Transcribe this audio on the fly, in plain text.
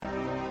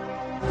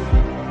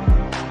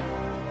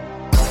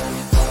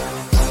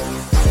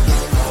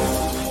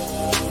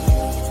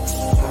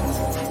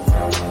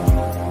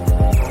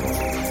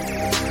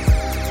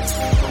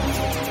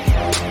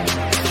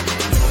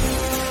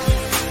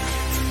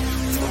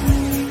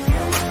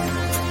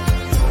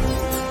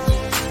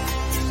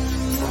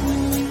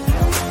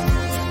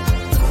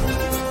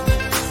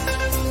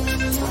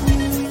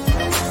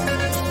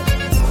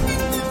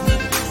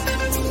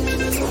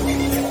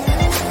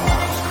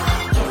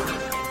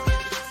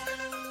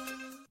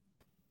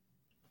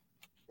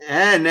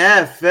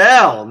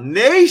NFL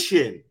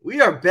Nation,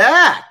 we are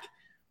back.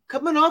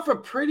 Coming off a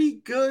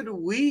pretty good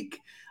week.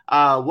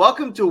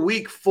 Welcome to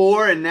week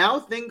 4, and now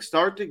things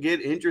start to get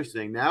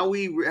interesting. Now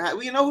we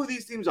know who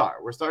these teams are.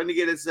 We're starting to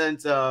get a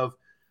sense of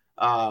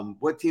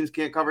what teams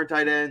can't cover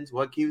tight ends,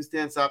 what teams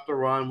can't stop the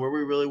run, where we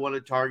really want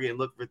to target and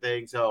look for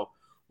things. So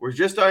we're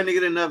just starting to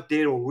get enough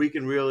data where we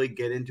can really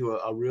get into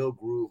a real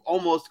groove,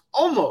 almost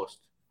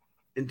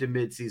into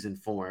midseason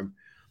form.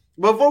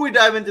 Before we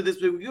dive into this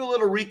week, we'll do a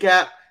little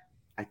recap.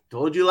 I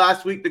told you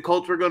last week the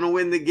Colts were going to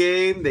win the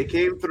game. They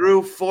came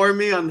through for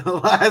me on the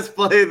last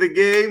play of the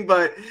game,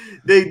 but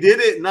they did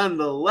it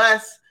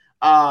nonetheless.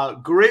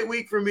 Great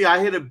week for me. I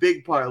hit a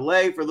big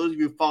parlay. For those of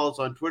you who follow us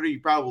on Twitter,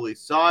 you probably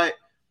saw it.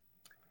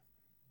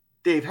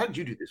 Dave, how did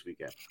you do this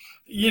weekend?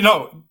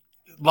 A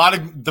lot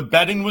of the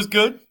betting was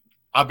good.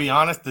 I'll be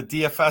honest, the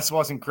DFS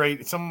wasn't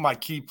great. Some of my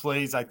key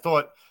plays, I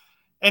thought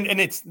 – And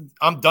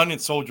I'm done at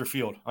Soldier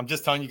Field. I'm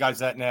just telling you guys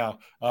that now.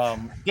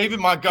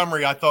 David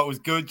Montgomery, I thought was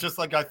good, just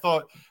like I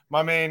thought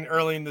my man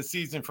early in the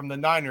season from the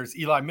Niners,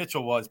 Eli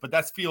Mitchell, was. But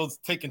that field's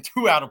taken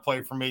 2 out of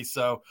play for me,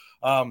 so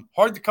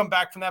hard to come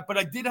back from that. But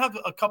I did have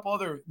a couple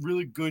other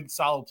really good,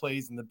 solid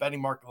plays, and the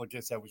betting market, like I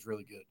said, was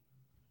really good.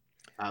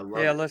 I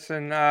love it.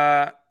 Listen,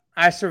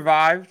 I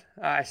survived.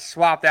 I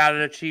swapped out of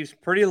the Chiefs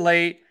pretty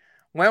late.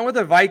 Went with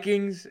the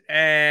Vikings,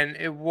 and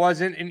it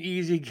wasn't an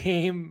easy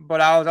game,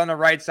 but I was on the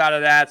right side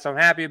of that, so I'm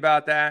happy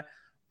about that.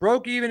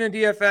 Broke even in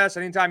DFS.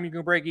 Anytime you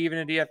can break even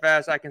in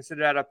DFS, I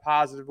consider that a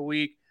positive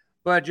week.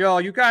 But,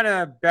 Joel, you kind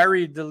of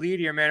buried the lead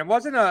here, man. It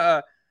wasn't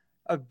a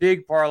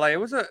big parlay.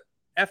 It was a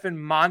effing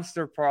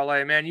monster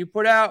parlay, man. You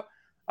put out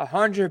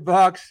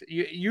 $100,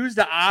 you used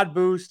the odd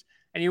boost,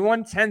 and you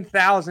won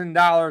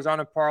 $10,000 on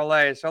a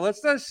parlay. So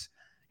let's just,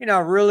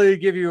 really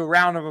give you a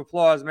round of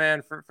applause,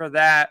 man, for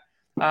that.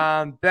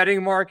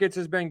 Betting markets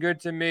has been good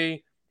to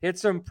me. Hit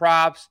some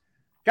props.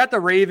 Got the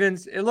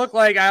Ravens. It looked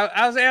like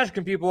I was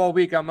asking people all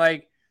week. I'm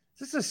like,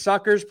 is this a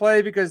sucker's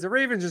play? Because the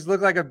Ravens just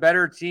look like a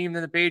better team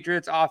than the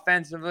Patriots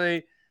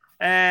offensively.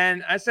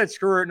 And I said,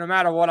 screw it. No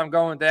matter what, I'm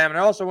going with them. And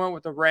I also went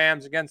with the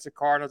Rams against the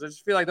Cardinals. I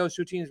just feel like those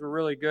 2 teams were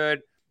really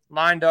good.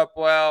 Lined up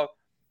well.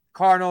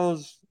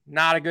 Cardinals,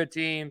 not a good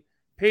team.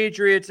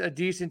 Patriots, a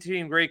decent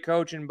team. Great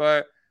coaching.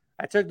 But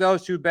I took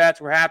those 2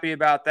 bets. We're happy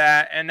about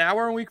that. And now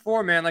we're in week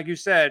 4, man. Like you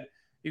said,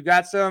 you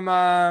got some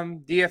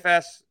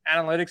DFS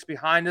analytics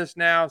behind us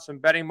now. Some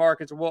betting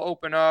markets will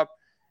open up.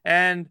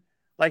 And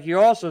like you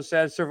also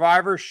said,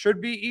 Survivor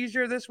should be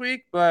easier this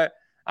week. But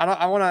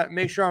I want to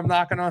make sure I'm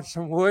knocking on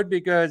some wood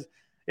because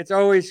it's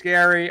always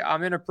scary.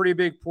 I'm in a pretty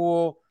big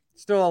pool,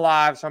 still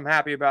alive, so I'm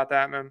happy about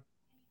that, man.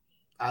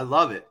 I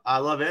love it.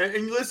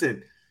 And listen,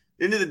 at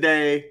the end of the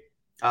day,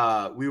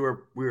 we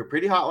were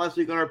pretty hot last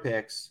week on our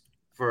picks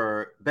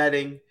for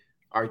betting.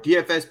 Our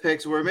DFS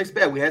picks were a mixed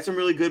bag. We had some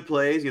really good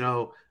plays,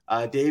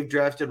 Dave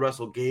drafted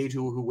Russell Gage,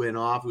 who went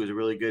off, who was a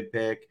really good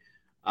pick.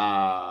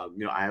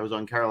 I was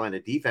on Carolina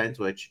defense,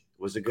 which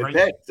was a good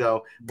pick.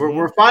 So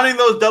we're finding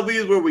those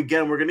W's where we get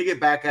them. We're going to get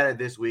back at it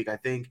this week. I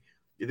think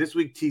this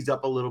week tees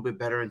up a little bit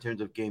better in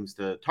terms of games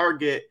to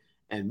target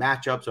and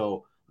matchup.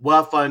 So we'll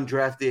have fun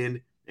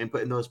drafting and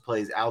putting those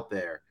plays out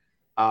there.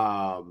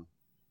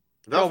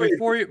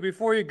 Before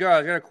you go,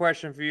 I got a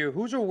question for you.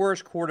 Who's a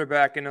worse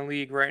quarterback in the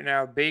league right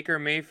now, Baker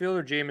Mayfield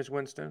or Jameis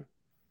Winston?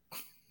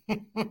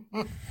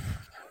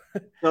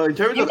 So in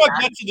terms of my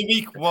bet of the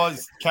week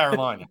was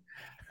Carolina.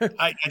 But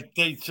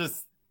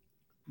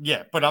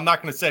I'm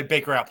not going to say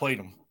Baker outplayed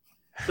him.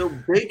 So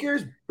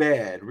Baker's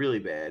bad, really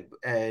bad,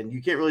 and you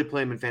can't really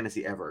play him in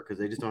fantasy ever because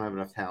they just don't have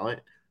enough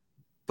talent.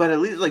 But at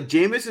least like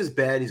Jameis is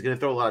bad. He's going to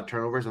throw a lot of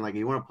turnovers, and like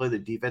you want to play the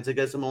defense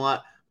against him a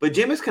lot. But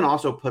Jameis can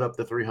also put up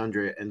the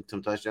 300 and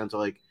some touchdowns. So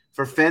like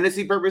for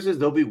fantasy purposes,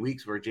 there'll be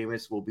weeks where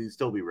Jameis will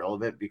still be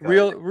relevant because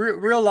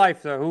real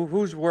life though.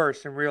 Who's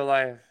worse in real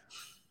life?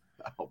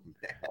 Oh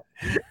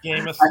man,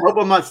 Jameis. I hope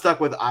I'm not stuck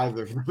with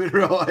either from in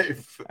real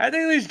life. I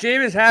think at least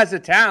Jameis has the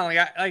talent.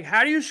 Like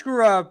how do you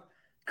screw up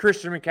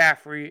Christian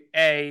McCaffrey?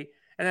 And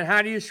then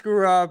how do you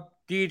screw up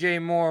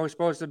DJ Moore, who's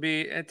supposed to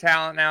be a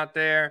talent out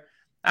there?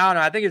 I don't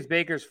know. I think it's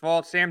Baker's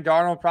fault. Sam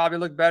Darnold probably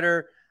looked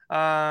better.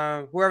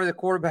 Whoever the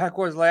quarterback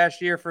was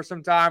last year for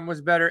some time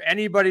was better.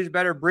 Anybody's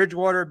better.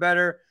 Bridgewater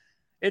better.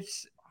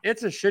 It's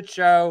a shit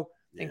show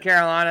in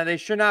Carolina. They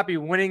should not be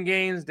winning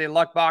games. They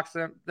luck box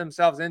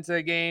themselves into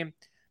a game.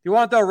 If you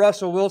want to throw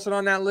Russell Wilson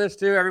on that list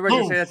too, everybody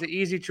can say that's an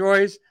easy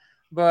choice,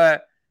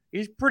 but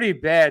he's pretty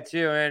bad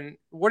too. And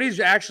what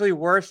he's actually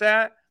worse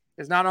at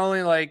is not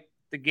only like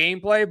the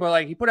gameplay, but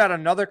like he put out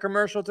another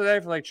commercial today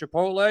for like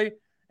Chipotle,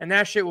 and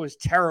that shit was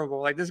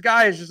terrible. Like this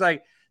guy is just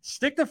like,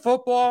 stick to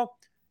football,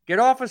 get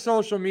off of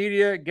social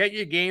media, get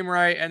your game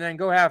right, and then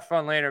go have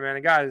fun later, man.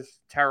 The guy is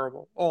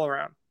terrible all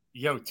around.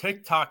 Yo,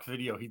 TikTok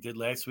video he did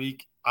last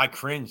week, I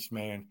cringed,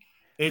 man.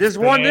 There's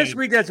one this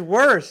week that's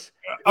worse.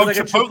 Like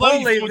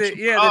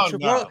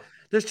Chipotle?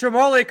 This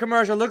Chipotle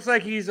commercial looks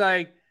like he's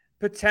like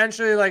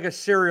potentially like a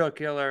serial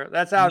killer.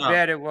 That's how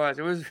bad it was.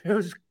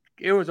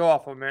 It was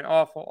awful, man.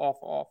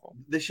 Awful.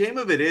 The shame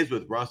of it is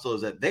with Russell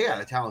is that they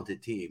got a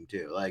talented team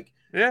too. Like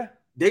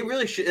they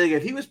really should. Like,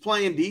 if he was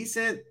playing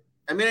decent,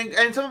 I mean,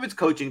 and some of it's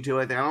coaching too.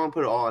 I think I don't want to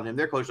put it all on him.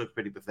 Their coach looks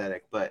pretty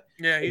pathetic, but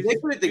Yeah, if they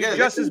put it together,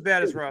 he's just as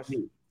bad as Russ.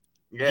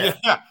 Yeah.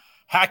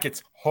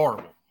 Hackett's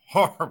horrible.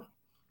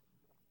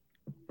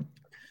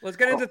 Let's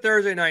get into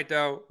Thursday night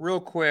though, real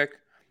quick.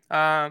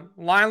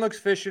 Line looks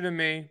fishy to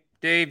me.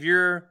 Dave,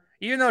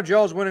 even though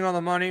Joe's winning on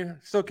the money,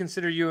 still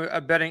consider you a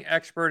betting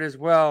expert as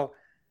well.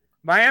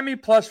 Miami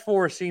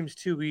 +4 seems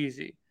too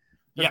easy.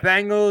 The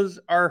Bengals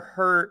are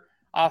hurt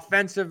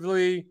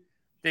offensively.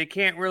 They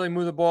can't really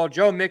move the ball.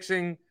 Joe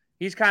Mixon,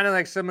 he's kind of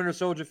like similar to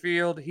Soldier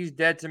Field. He's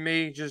dead to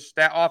me. Just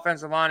that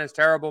offensive line is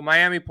terrible.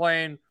 Miami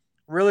playing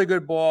really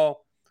good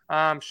ball.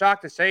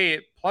 Shocked to say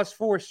it.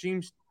 +4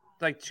 seems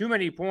like too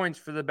many points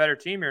for the better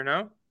team here,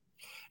 no?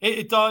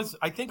 It does.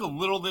 I think a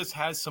little of this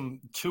has some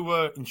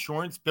Tua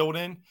insurance built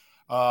in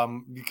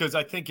because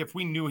I think if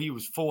we knew he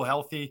was full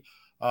healthy,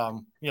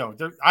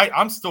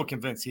 I'm still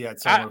convinced he had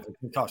some of a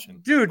concussion.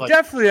 Dude,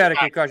 definitely had a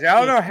concussion. I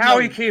don't know how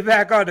he came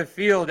back on the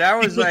field. That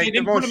was like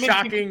the most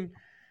shocking.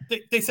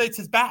 They say it's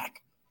his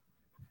back.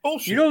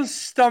 Bullshit. You don't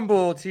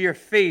stumble to your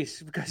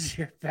face because of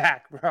your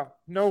back, bro.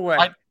 No way.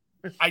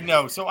 I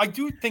know. So I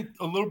do think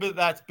a little bit of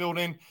that's built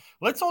in.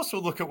 Let's also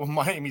look at what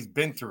Miami's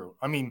been through.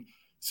 I mean,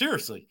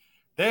 seriously.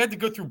 They had to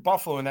go through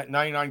Buffalo in that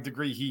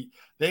 99-degree heat.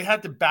 They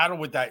had to battle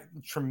with that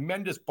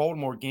tremendous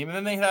Baltimore game. And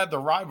then they had the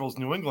rivals,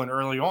 New England,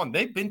 early on.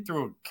 They've been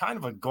through kind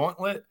of a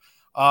gauntlet.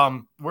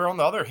 Where, on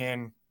the other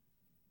hand,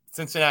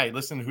 Cincinnati,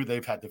 listen to who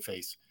they've had to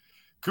face.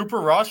 Cooper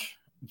Rush,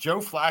 Joe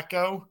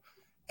Flacco,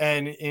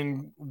 and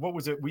in, what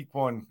was it, week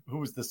 1? Who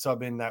was the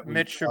sub in that week?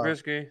 Mitch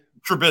Trubisky.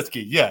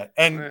 Trubisky, yeah.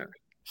 And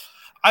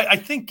I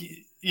think,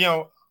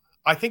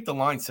 I think the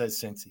line says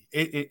Cincy.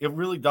 It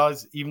really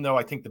does, even though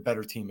I think the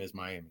better team is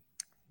Miami.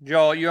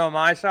 Joel, you on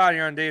my side or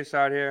you're on Dave's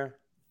side here?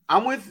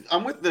 I'm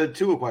with the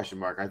Tua question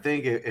mark. I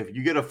think if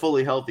you get a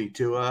fully healthy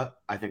Tua,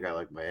 I think I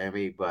like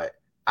Miami, but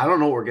I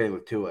don't know what we're getting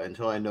with Tua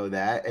until I know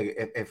that.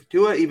 If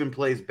Tua even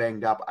plays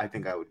banged up, I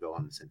think I would go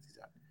on the Cincy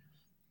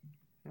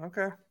side.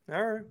 Okay.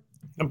 All right.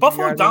 And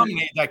Buffalo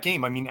dominated that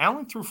game. I mean,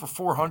 Allen threw for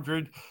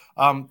 400.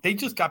 They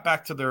just got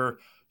back to their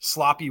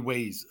sloppy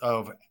ways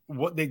of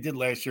what they did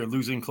last year,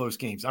 losing close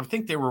games. I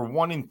think they were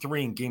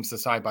 1-3 in games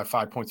decided by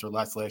 5 points or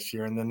less last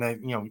year. And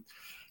then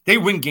they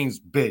win games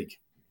big.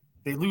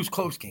 They lose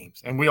close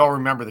games. And we all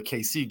remember the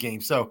KC game.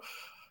 So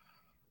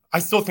I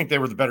still think they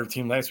were the better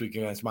team last week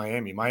against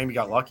Miami. Miami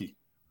got lucky.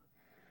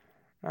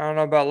 I don't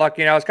know about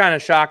lucky. I was kind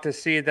of shocked to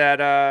see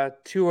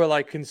that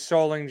Tua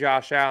consoling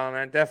Josh Allen.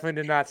 I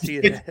definitely did not see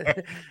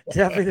that.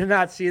 Definitely did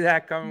not see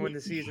that coming when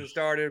the season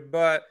started.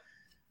 But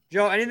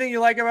Joe, anything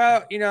you like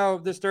about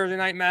this Thursday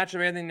night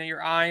matchup? Anything that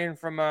you're eyeing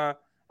from a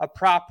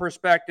prop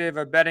perspective,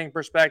 a betting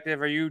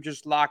perspective? Or are you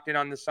just locked in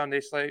on the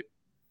Sunday slate?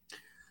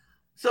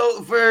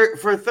 So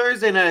for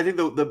Thursday night, I think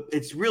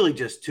it's really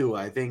just Tua.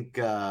 I think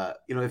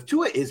if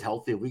Tua is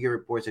healthy, if we get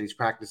reports that he's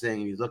practicing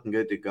and he's looking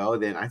good to go,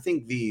 then I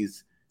think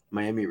these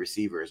Miami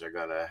receivers are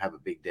gonna have a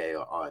big day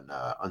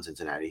on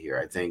Cincinnati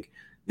here. I think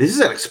this is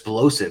an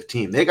explosive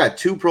team. They got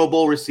 2 Pro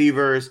Bowl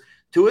receivers.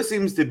 Tua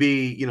seems to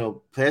be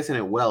passing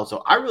it well.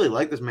 So I really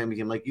like this Miami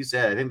team. Like you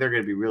said, I think they're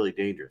gonna be really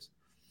dangerous.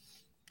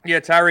 Yeah,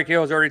 Tyreek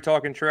Hill is already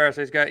talking trash.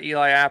 He's got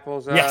Eli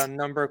Apple's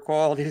number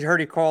called. He's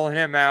already calling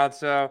him out.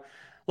 So.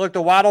 Look,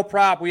 the Waddle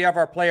prop, we have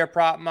our player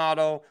prop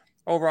model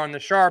over on the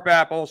Sharp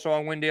app, also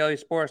on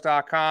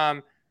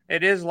WinDailySports.com.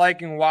 It is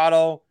liking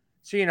Waddle.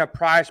 Seeing a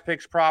Prize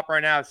Picks prop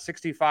right now at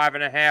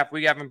 65.5.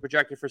 We have him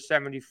projected for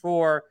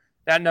 74.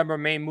 That number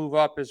may move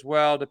up as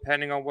well,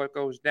 depending on what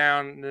goes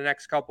down in the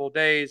next couple of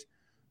days.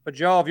 But,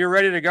 Joe, if you're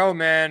ready to go,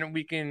 man,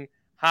 we can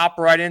hop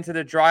right into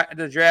the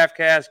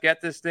DraftCast,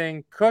 get this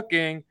thing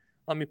cooking.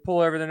 Let me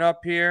pull everything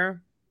up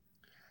here.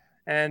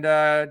 And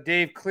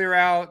Dave, clear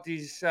out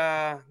these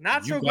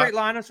not so great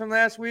lineups from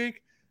last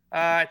week.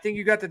 I think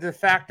you got the de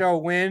facto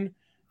win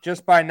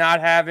just by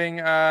not having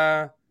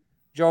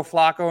Joe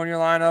Flacco in your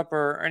lineup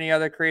or any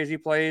other crazy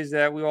plays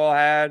that we all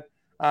had.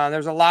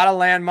 There's a lot of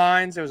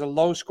landmines. It was a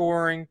low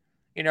scoring,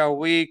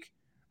 week.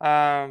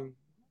 I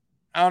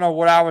don't know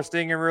what I was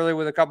thinking really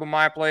with a couple of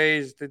my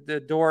plays.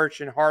 The Dortch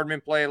and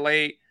Hardman play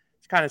late.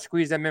 Just kind of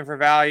squeeze them in for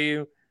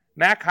value.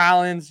 Matt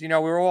Collins, we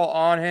were all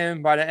on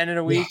him by the end of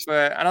the week,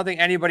 but I don't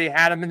think anybody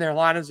had him in their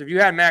lineups. If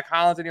you had Matt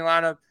Collins in your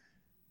lineup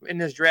in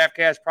this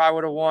DraftCast, probably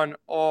would have won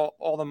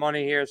all the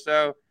money here.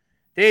 So,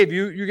 Dave,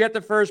 you get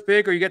the first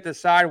pick or you get to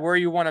decide where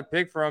you want to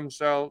pick from.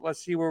 So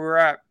let's see where we're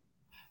at.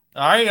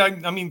 All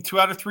right. I mean, 2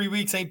 out of 3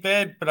 weeks ain't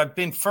bad, but I've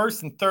been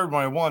first and third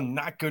when I won,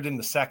 not good in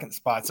the second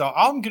spot. So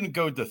I'm going to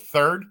go to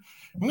third.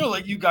 I'm going to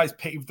let you guys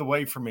pave the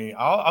way for me.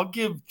 I'll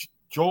give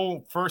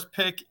Joel first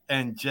pick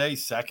and Jay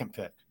second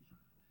pick.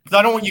 Because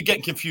I don't want you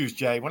getting confused,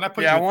 Jay. When I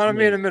put I want to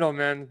be in the middle,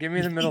 man. Give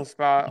me the middle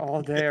spot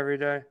all day, every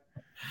day.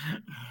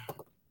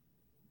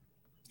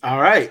 All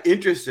right,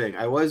 interesting.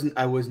 I was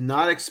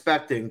not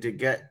expecting to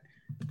get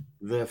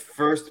the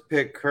first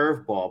pick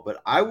curveball,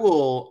 but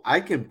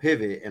I can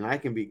pivot and I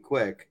can be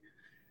quick.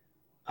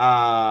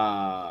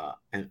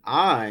 And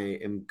I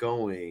am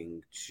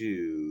going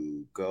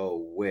to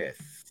go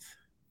with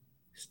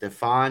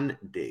Stefon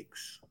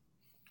Diggs.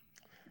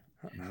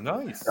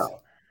 Nice. So,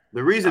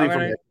 the reasoning for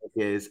that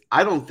is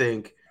I don't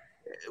think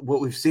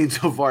what we've seen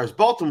so far is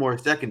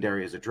Baltimore's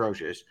secondary is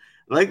atrocious.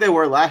 Like they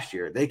were last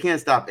year. They can't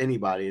stop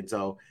anybody. And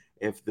so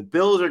if the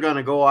Bills are going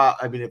to go out,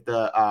 if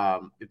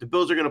the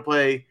Bills are going to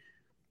play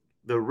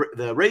the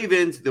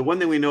Ravens, the one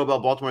thing we know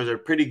about Baltimore is they're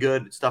pretty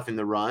good stuffing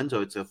the run.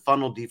 So it's a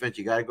funnel defense.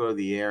 You got to go to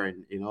the air.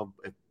 And,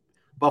 if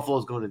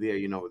Buffalo's going to the air,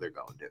 you know where they're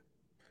going to.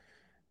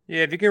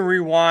 Yeah, if you can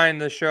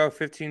rewind the show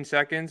 15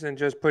 seconds and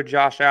just put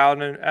Josh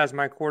Allen as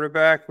my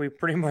quarterback, we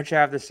pretty much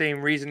have the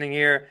same reasoning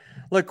here.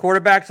 Look,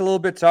 quarterback's a little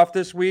bit tough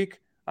this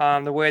week.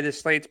 The way the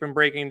slate's been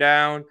breaking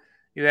down,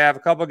 you have a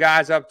couple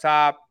guys up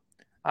top,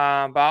 but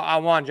I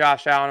want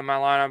Josh Allen in my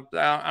lineup.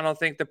 I don't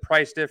think the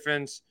price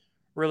difference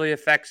really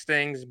affects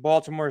things.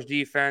 Baltimore's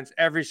defense,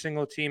 every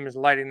single team is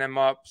lighting them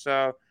up.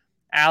 So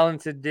Allen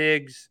to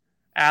Diggs,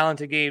 Allen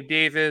to Gabe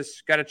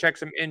Davis. Got to check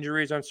some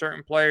injuries on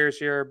certain players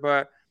here,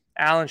 but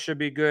Allen should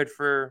be good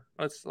for,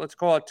 let's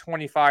call it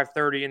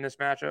 25-30 in this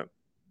matchup.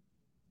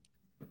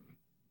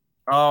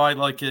 Oh, I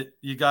like it.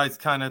 You guys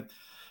kind of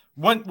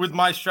went with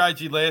my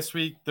strategy last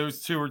week.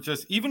 Those two are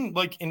just, even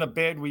like in a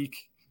bad week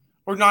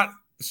or not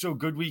so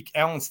good week,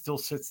 Allen still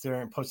sits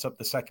there and puts up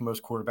the second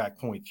most quarterback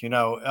points.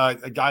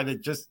 A guy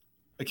that just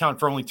accounted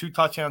for only 2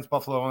 touchdowns,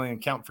 Buffalo only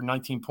accounted for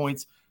 19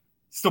 points,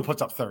 still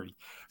puts up 30.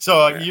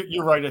 So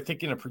you're right. I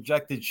think in a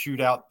projected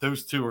shootout,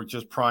 those two are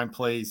just prime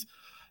plays,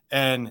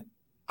 and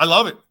I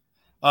love it.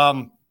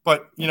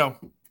 But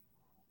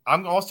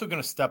I'm also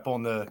going to step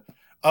on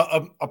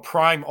a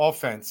prime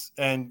offense,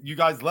 and you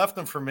guys left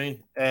him for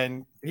me,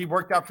 and he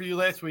worked out for you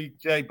last week,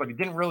 Jay, but he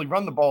didn't really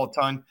run the ball a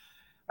ton.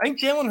 I think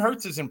Jalen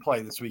Hurts is in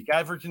play this week,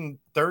 averaging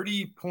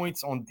 30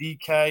 points on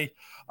DK.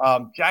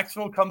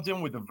 Jacksonville comes in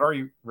with a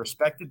very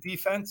respected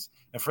defense,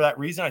 and for that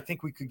reason, I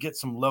think we could get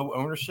some low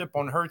ownership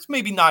on Hurts.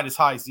 Maybe not as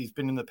high as he's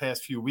been in the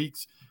past few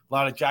weeks. A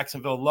lot of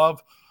Jacksonville love.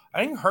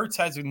 I think Hurts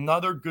has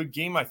another good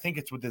game. I think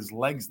it's with his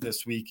legs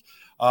this week.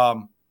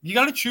 You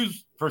got to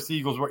choose versus the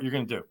Eagles what you're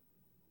going to do.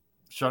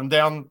 Shut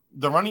down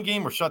the running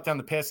game or shut down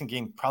the passing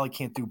game. Probably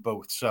can't do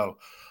both. So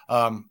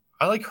I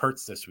like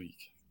Hurts this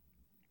week.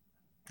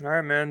 All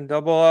right, man.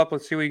 Double up.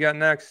 Let's see what you got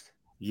next.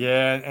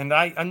 Yeah, and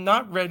I'm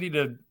not ready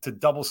to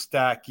double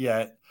stack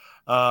yet.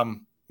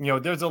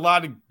 There's a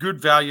lot of good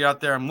value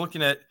out there. I'm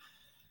looking at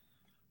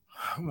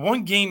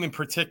one game in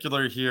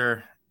particular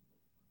here,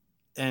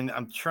 and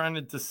I'm trying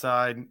to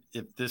decide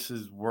if this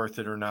is worth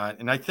it or not.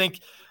 And I think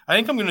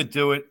I'm going to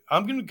do it.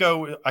 I'm going to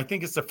go. I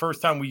think it's the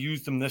first time we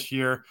used him this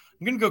year.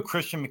 I'm going to go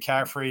Christian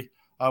McCaffrey.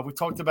 We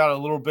talked about a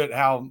little bit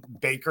how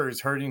Baker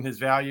is hurting his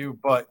value,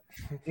 but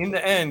in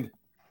the end,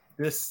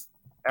 this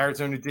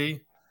Arizona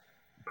D,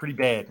 pretty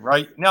bad,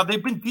 right? Now,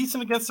 they've been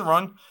decent against the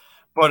run,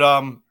 but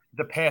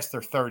the pass,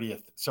 they're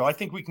 30th. So I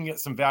think we can get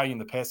some value in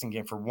the passing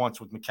game for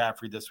once with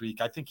McCaffrey this week.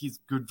 I think he's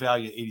good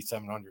value at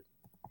 8,700.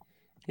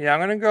 Yeah, I'm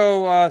going to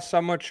go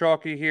somewhat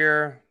chalky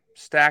here.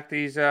 Stack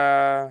these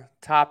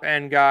top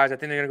end guys. I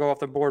think they're going to go off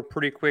the board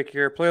pretty quick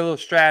here. Play a little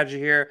strategy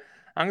here.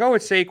 I'm going to go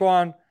with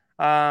Saquon.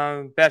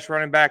 Best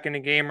running back in the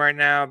game right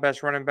now.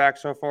 Best running back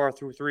so far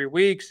through 3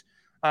 weeks.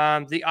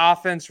 The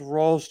offense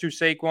rolls to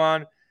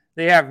Saquon.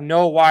 They have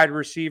no wide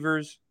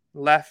receivers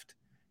left.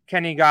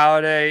 Kenny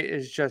Golladay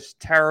is just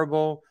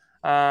terrible.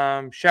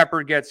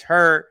 Shepard gets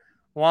hurt.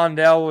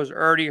 Wandell was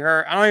already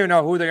hurt. I don't even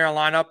know who they're going to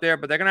line up there,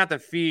 but they're going to have to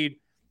feed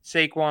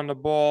Saquon the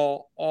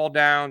ball all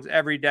downs,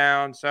 every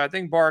down. So I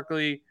think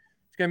Barkley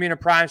is going to be in a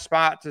prime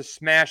spot to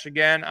smash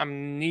again.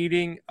 I'm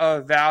needing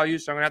a value,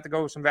 so I'm going to have to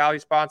go with some value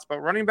spots. But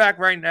running back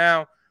right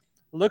now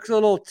looks a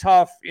little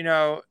tough,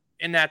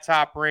 in that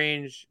top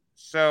range.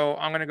 So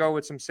I'm going to go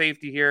with some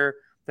safety here.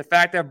 The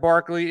fact that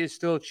Barkley is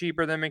still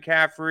cheaper than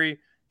McCaffrey,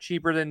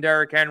 cheaper than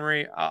Derrick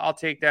Henry, I'll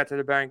take that to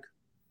the bank.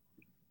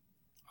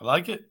 I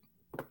like it.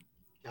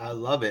 I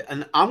love it.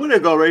 And I'm going to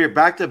go right here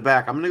back to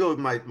back. I'm going to go with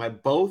my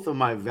both of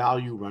my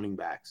value running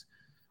backs.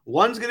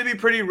 One's going to be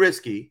pretty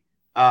risky,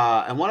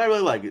 and one I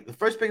really like. The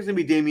first pick is going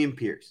to be Dameon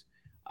Pierce.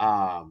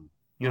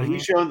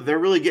 He's shown that they're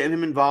really getting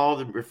him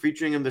involved and we're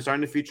featuring him. They're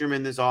starting to feature him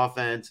in this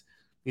offense.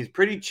 He's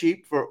pretty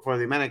cheap for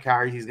the amount of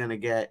carries he's going to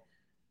get.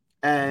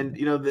 And,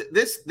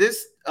 this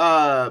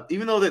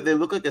even though that they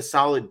look like a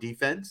solid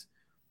defense,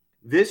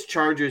 this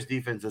Chargers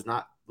defense does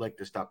not like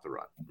to stop the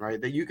run,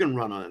 right? That you can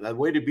run on it. The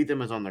way to beat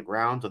them is on the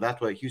ground. So that's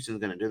what Houston's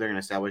going to do. They're going to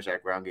establish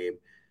that ground game.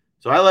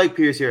 So I like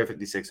Pierce here at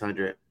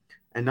 5,600.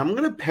 And I'm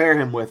going to pair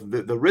him with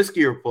the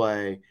riskier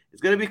play.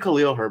 It's going to be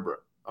Khalil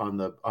Herbert on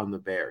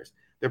the Bears.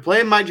 They're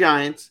playing my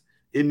Giants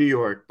in New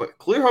York, but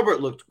Khalil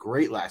Herbert looked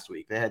great last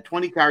week. They had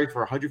 20 carries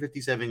for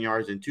 157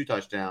 yards and 2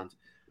 touchdowns.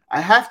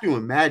 I have to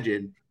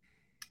imagine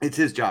it's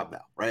his job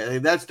now,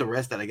 right? That's the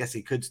rest that I guess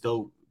he could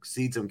still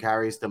cede some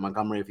carries to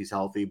Montgomery if he's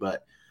healthy,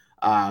 but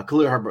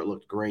Khalil Herbert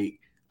looked great.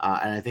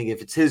 And I think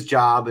if it's his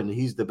job and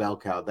he's the bell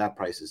cow, that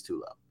price is too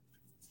low.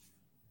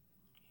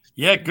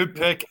 Yeah, good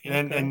pick.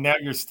 And now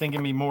you're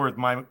stinging me more with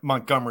my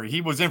Montgomery.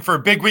 He was in for a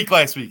big week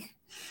last week.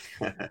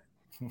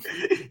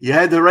 You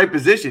had the right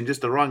position,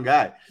 just the wrong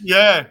guy.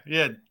 Yeah.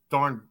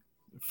 Darn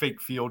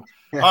fake field.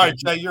 All right,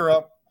 Jay, you're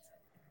up.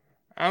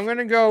 I'm going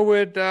to go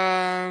with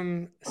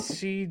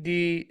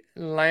CD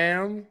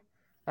Lamb,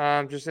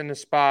 just in the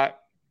spot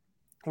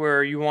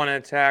where you want to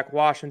attack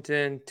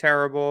Washington.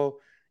 Terrible.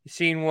 You've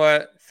seen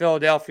what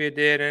Philadelphia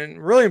did, and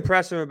really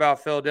impressive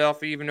about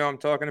Philadelphia, even though I'm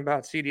talking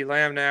about CD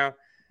Lamb now,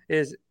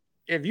 is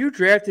if you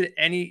drafted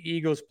any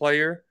Eagles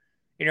player,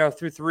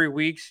 through 3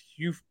 weeks,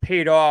 you've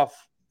paid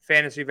off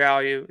fantasy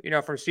value,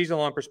 from a season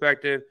long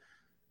perspective.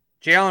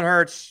 Jalen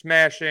Hurts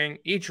smashing.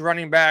 Each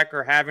running back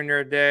are having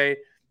their day.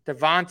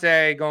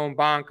 Devontae going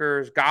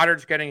bonkers.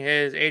 Goddard's getting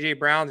his. A.J.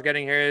 Brown's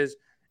getting his.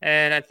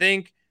 And I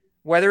think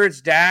whether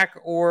it's Dak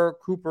or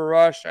Cooper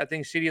Rush, I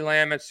think CeeDee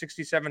Lamb at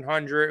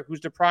 6,700, who's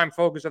the prime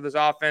focus of this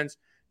offense,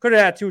 could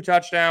have had 2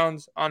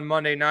 touchdowns on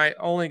Monday night.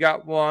 Only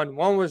got one.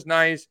 One was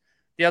nice.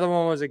 The other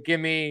one was a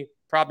gimme,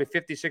 probably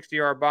 50,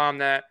 60-yard bomb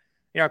that,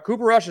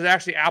 Cooper Rush is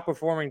actually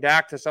outperforming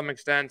Dak to some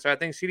extent. So I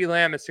think CeeDee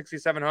Lamb at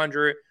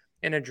 6,700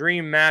 in a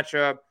dream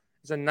matchup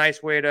is a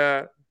nice way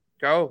to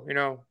go,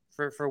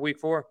 for week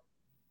 4.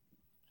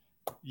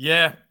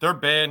 Yeah, they're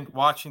bad.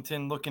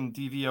 Washington looking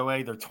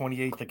DVOA. They're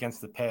 28th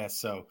against the pass.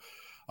 So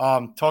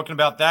talking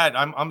about that,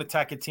 I'm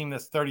attacking a team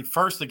that's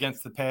 31st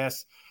against the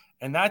pass,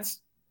 and that's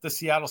the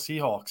Seattle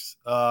Seahawks.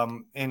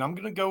 And I'm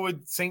going to go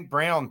with St.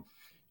 Brown.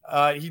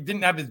 He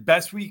didn't have his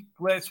best week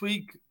last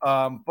week,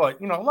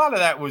 but, a lot of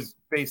that was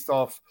based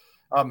off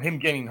him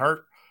getting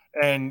hurt.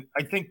 And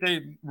I think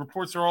the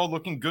reports are all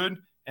looking good.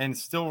 And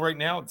still right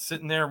now, it's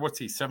sitting there,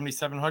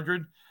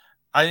 7,700?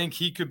 I think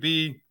he could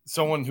be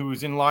someone who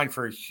is in line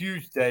for a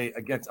huge day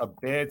against a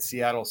bad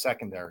Seattle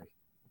secondary.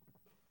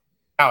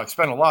 Now, I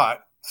spent a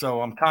lot,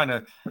 so I'm kind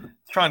of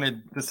trying to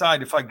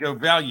decide if I go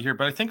value here.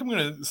 But I think I'm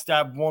going to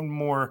stab one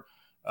more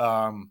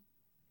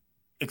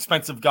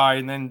expensive guy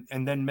and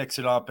then mix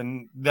it up,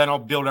 and then I'll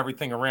build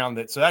everything around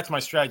it. So that's my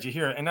strategy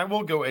here. And I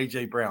will go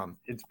A.J. Brown.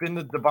 It's been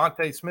the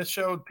Devontae Smith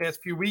show the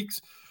past few weeks.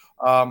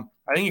 I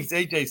think it's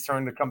A.J.'s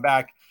turn to come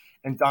back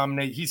and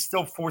dominate. He's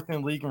still 4th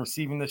in the league in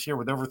receiving this year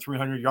with over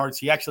 300 yards.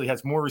 He actually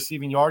has more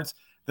receiving yards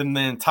than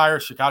the entire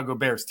Chicago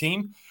Bears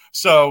team.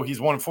 So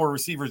he's one of 4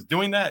 receivers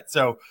doing that.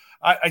 So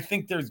I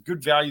think there's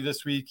good value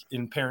this week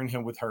in pairing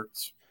him with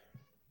Hurts.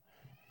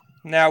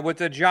 Now with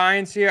the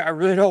Giants here, I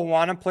really don't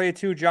want to play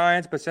 2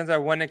 Giants, but since I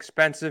went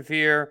expensive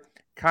here,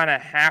 kind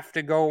of have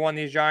to go on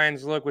these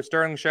Giants. Look, with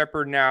Sterling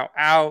Shepard now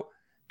out,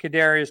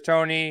 Kadarius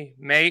Toney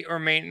may or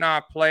may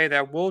not play.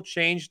 That will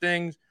change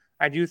things.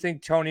 I do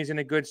think Tony's in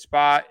a good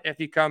spot if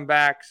he comes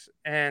back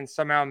and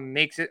somehow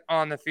makes it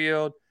on the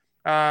field.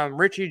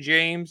 Richie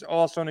James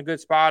also in a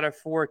good spot at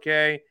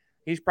 4K.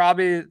 He's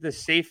probably the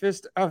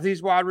safest of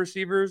these wide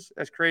receivers,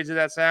 as crazy as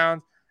that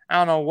sounds. I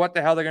don't know what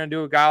the hell they're going to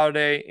do with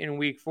Golladay in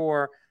week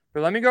 4.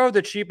 But let me go with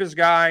the cheapest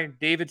guy,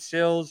 David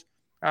Sills.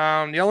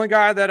 The only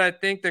guy that I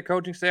think the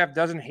coaching staff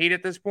doesn't hate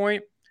at this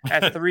point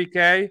at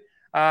 3K.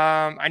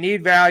 I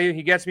need value.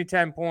 He gets me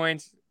 10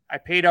 points. I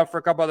paid up for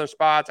a couple other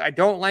spots. I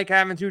don't like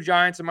having 2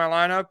 Giants in my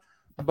lineup,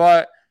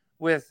 but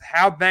with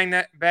how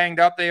banged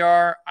up they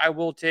are, I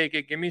will take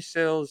it. Give me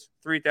Sills,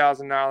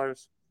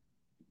 $3,000.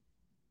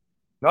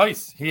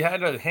 Nice. He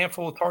had a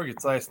handful of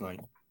targets last night.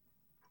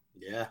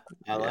 Yeah,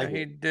 I like it.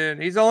 He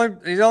did. He's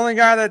the only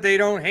guy that they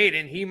don't hate,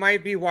 and he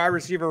might be wide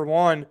receiver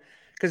 1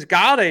 because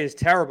Golladay is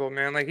terrible,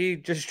 man. Like, he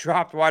just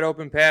dropped wide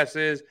open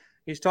passes.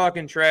 He's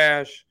talking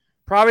trash.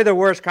 Probably the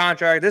worst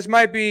contract. This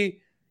might be,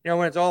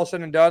 when it's all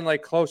said and done,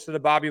 like close to the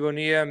Bobby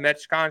Bonilla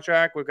Mets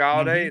contract with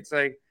Golladay. It's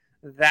like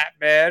that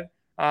bad,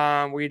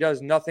 where he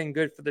does nothing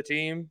good for the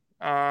team.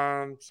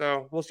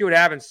 So we'll see what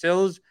happens.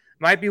 Sills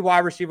might be wide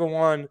receiver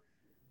 1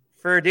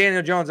 for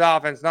Daniel Jones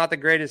offense. Not the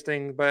greatest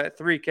thing, but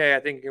 3K I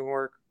think it can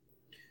work.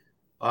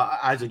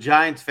 As a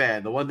Giants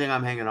fan, the one thing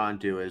I'm hanging on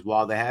to is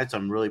while they had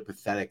some really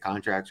pathetic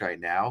contracts right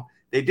now,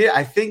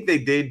 I think they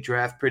did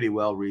draft pretty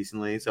well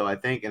recently. So I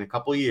think in a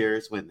couple of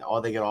years, when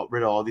they get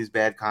rid of all these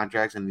bad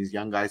contracts and these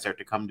young guys start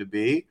to come to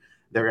be,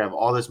 they're going to have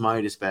all this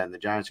money to spend. The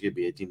Giants are going to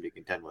be a team to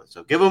contend with.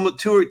 So give them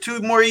two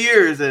more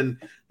years and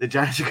the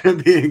Giants are going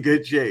to be in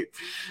good shape.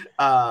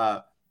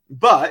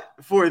 But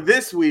for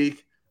this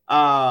week,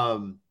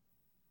 I'm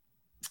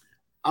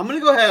going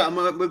to go ahead.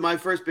 With my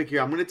first pick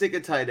here, I'm going to take a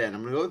tight end.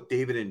 I'm going to go with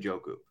David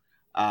Njoku.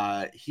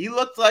 He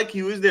looked like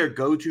he was their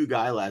go-to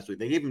guy last week.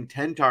 They gave him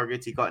 10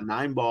 targets. He caught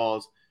 9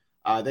 balls.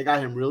 They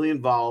got him really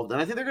involved.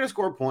 And I think they're going to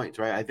score points,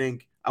 right? I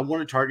think I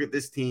want to target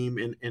this team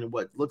in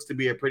what looks to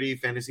be a pretty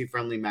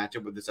fantasy-friendly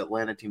matchup with this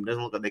Atlanta team. It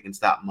doesn't look like they can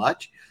stop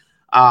much.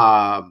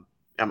 I'm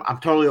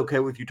totally okay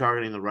with you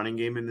targeting the running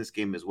game in this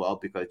game as well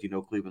because,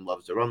 Cleveland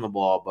loves to run the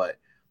ball. But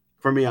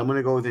for me, I'm going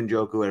to go with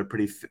Njoku at a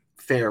pretty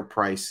fair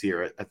price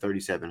here at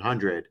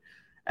 3,700.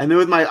 And then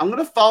I'm going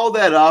to follow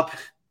that up.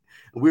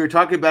 We were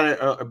talking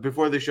about it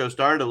before the show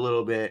started a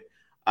little bit.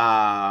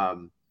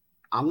 I'm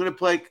going to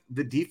play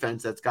the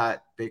defense that's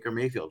got Baker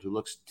Mayfield, who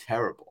looks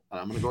terrible.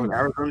 I'm going to go with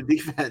Arizona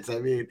defense. I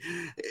mean,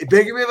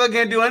 Baker Mayfield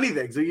can't do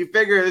anything. So you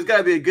figure there's got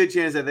to be a good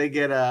chance that they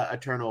get a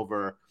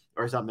turnover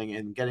or something,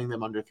 and getting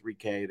them under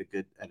 3K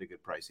at a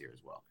good price here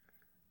as well.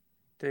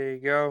 There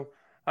you go.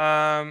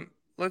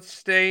 Let's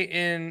stay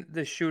in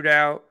the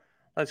shootout.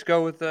 Let's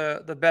go with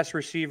the best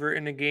receiver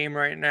in the game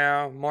right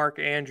now, Mark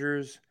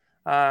Andrews.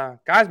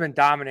 Guy's been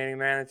dominating,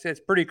 man.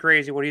 It's pretty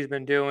crazy what he's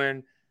been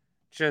doing.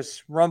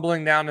 Just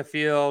rumbling down the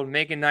field,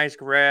 making nice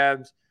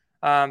grabs.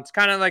 It's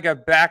kind of like a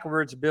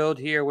backwards build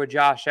here with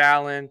Josh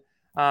Allen.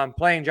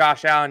 Playing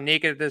Josh Allen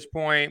naked at this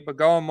point, but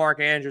going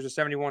Mark Andrews at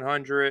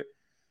 7,100.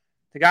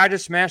 The guy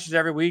just smashes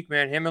every week,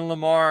 man. Him and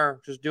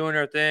Lamar just doing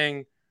their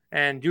thing.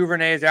 And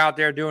Duvernay's out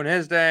there doing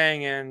his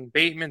thing, and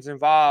Bateman's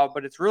involved.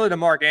 But it's really the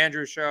Mark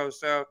Andrews show.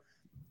 So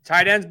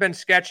tight end's been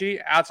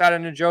sketchy outside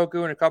of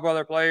Njoku and a couple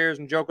other players.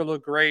 Njoku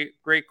looked great.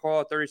 Great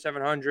call at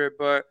 3,700.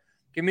 But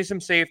give me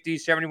some safety,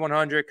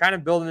 7,100. Kind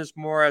of building this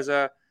more as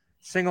a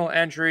single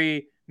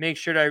entry. Make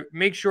sure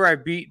I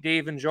beat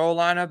Dave and Joel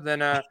lineup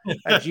than a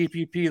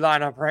GPP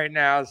lineup right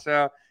now.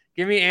 So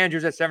give me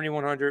Andrews at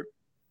 7,100.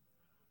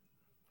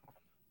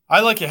 I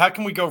like it. How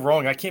can we go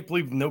wrong? I can't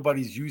believe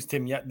nobody's used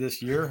him yet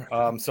this year.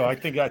 So I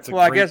think that's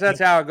I guess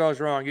that's how it goes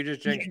wrong. You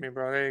just jinxed me,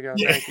 bro. There you go.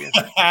 Yeah. Thank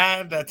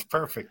you. That's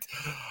perfect.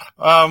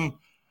 All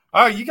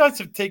right, you guys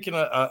have taken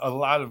a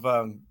lot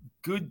of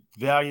good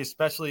value,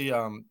 especially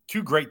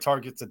two great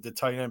targets at the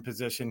tight end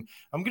position.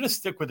 I'm going to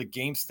stick with a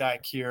game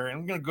stack here, and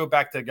I'm going to go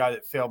back to the guy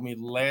that failed me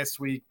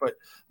last week. But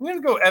I'm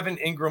going to go Evan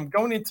Ingram.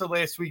 Going into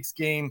last week's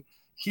game,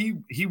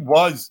 he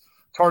was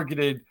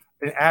targeted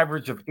an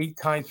average of 8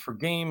 times per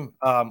game.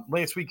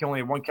 Last week, he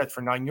only had 1 catch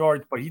for 9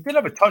 yards, but he did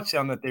have a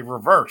touchdown that they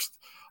reversed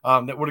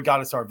that would have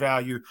got us our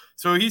value.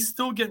 So he's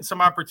still getting some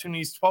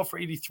opportunities, 12 for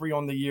 83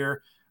 on the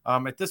year.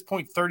 At this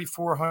point,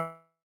 3,400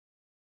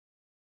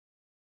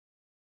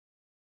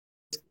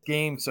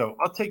 game. So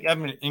I'll take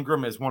Evan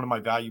Ingram as one of my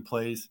value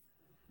plays.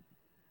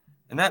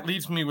 And that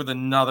leaves me with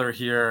another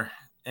here.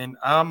 And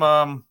I'm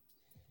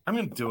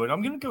going to do it.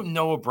 I'm going to go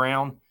Noah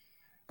Brown.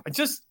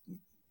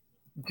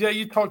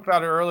 You talked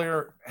about it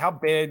earlier, how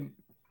bad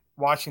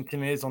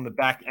Washington is on the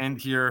back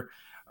end here.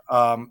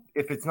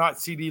 If it's not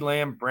CeeDee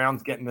Lamb,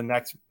 Brown's getting the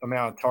next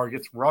amount of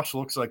targets. Rush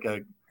looks like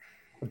a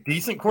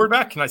decent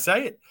quarterback. Can I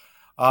say it?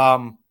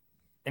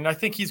 And I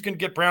think he's going to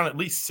get Brown at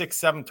least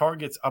 6-7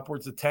 targets,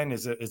 upwards of 10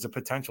 is a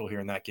potential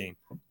here in that game.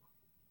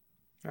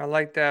 I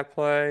like that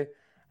play.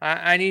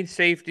 I need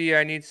safety.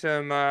 I need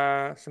some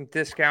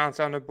discounts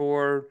on the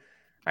board.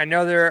 I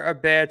know they're a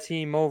bad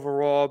team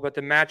overall, but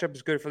the matchup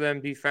is good for them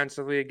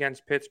defensively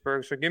against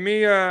Pittsburgh. So give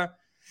me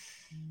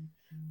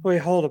wait,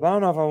 hold up. I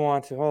don't know if I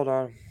want to. Hold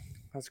on.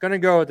 I was going to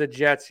go with the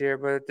Jets here,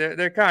 but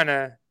they're kind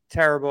of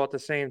terrible at the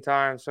same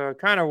time. So it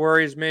kind of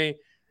worries me.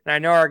 And I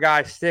know our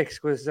guy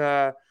Sticks was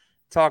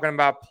talking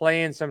about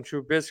playing some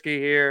Trubisky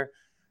here.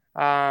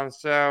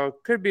 So it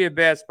could be a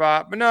bad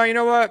spot. But no, you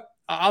know what?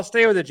 I'll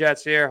stay with the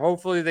Jets here.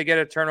 Hopefully they get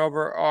a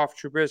turnover off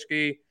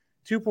Trubisky.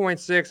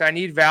 2.6. I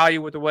need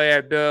value with the way I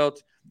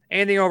built.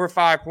 Anything over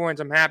 5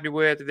 points, I'm happy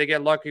with. If they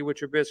get lucky with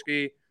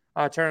Trubisky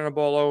turning the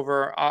ball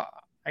over,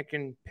 I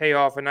can pay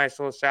off a nice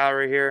little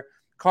salary here.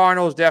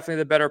 Cardinals definitely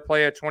the better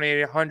play at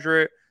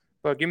 2,800,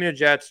 but give me the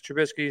Jets.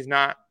 Trubisky's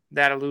not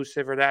that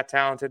elusive or that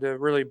talented to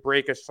really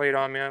break a slate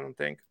on me, I don't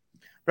think.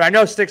 But I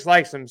know Sticks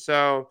likes him,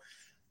 so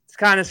it's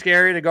kind of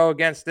scary to go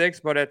against Sticks,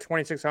 but at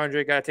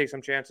 2,600, got to take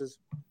some chances.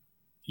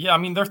 Yeah, I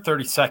mean, they're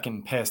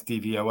 32nd past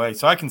DVOA,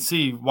 so I can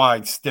see why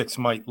Sticks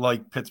might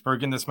like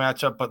Pittsburgh in this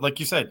matchup. But like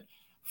you said,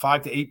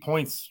 5 to 8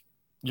 points,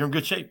 you're in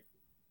good shape.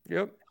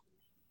 Yep.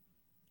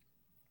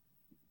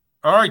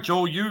 All right,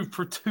 Joel, you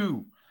for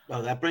 2.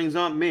 Oh, that brings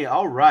on me.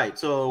 All right.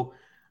 So,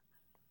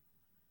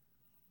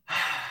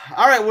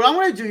 all right, what I'm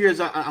going to do here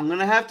is I'm going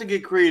to have to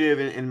get creative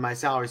in my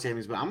salary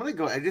savings, but I'm going to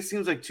go. It just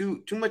seems like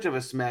too much of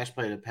a smash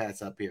play to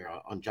pass up here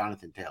on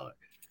Jonathan Taylor.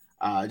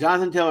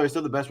 Jonathan Taylor is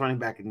still the best running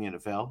back in the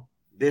NFL.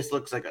 This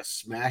looks like a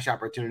smash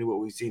opportunity, what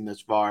we've seen thus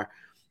far.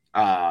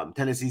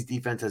 Tennessee's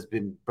defense has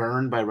been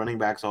burned by running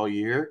backs all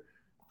year.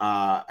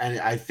 And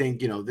I think,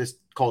 this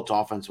Colts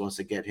offense wants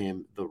to get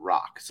him the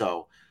rock.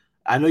 So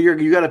I know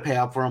you got to pay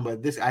up for him,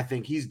 but I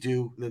think he's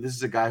due. This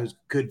is a guy who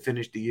could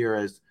finish the year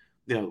as,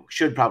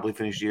 should probably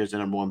finish the year as the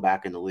number 1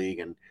 back in the league.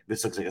 And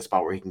this looks like a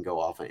spot where he can go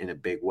off in a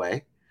big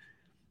way.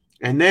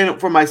 And then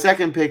for my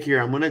second pick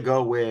here, I'm going to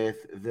go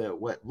with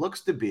what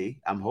looks to be,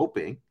 I'm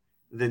hoping,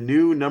 the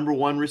new number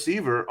 1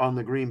 receiver on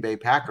the Green Bay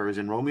Packers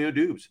and Romeo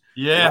Doubs.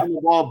 Yeah. Ran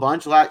the ball a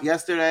bunch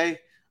yesterday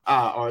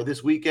or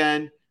this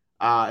weekend.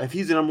 If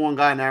he's the number 1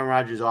 guy in Aaron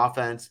Rodgers'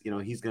 offense,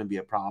 he's going to be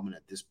a problem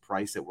at this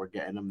price that we're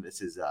getting him.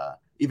 This is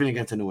even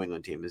against a New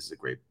England team. This is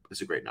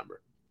a great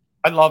number.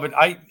 I love it.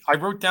 I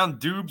wrote down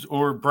Doubs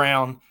or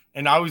Brown,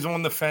 and I was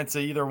on the fence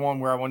at either one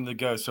where I wanted to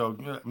go. So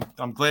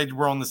I'm glad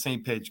we're on the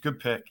same page. Good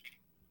pick.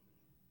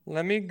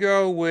 Let me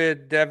go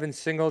with Devin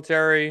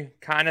Singletary,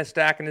 kind of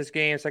stacking this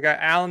game. So I got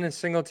Allen and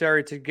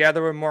Singletary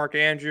together with Mark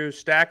Andrews,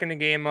 stacking the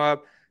game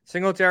up.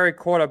 Singletary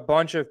caught a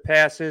bunch of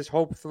passes.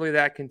 Hopefully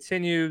that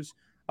continues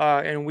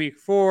in week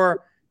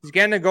 4. He's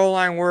getting the goal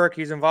line work.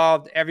 He's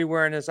involved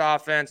everywhere in this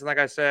offense. And like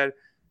I said,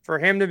 for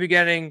him to be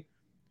getting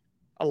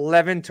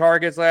 11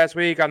 targets last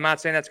week, I'm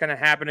not saying that's going to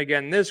happen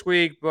again this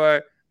week,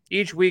 but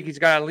each week he's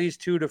got at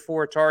least 2 to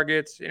 4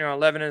 targets.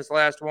 11 in his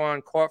last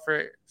one, caught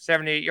for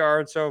 78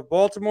 yards. So if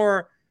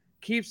Baltimore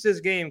keeps this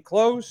game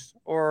close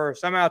or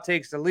somehow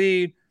takes the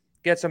lead,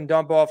 gets some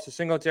dump offs to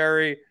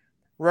Singletary.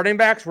 Running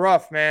back's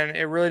rough, man.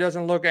 It really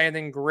doesn't look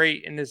anything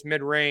great in this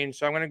mid-range.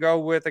 So I'm going to go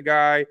with a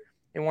guy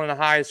in one of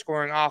the highest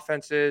scoring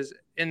offenses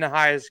in the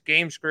highest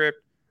game script,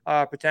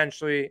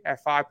 potentially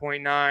at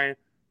 5.9.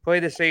 Play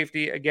the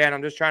safety. Again,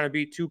 I'm just trying to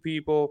beat two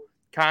people.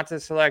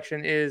 Contest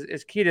selection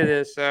is key to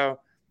this. So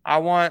I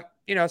want,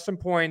 some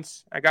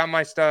points. I got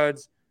my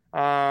studs,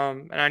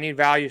 and I need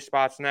value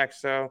spots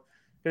next. So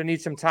going to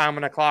need some time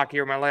on the clock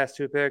here with my last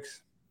two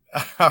picks.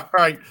 All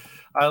right.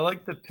 I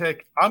like the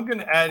pick. I'm going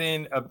to add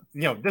in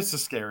this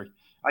is scary.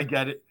 I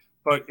get it,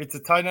 but it's a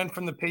tight end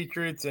from the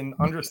Patriots, and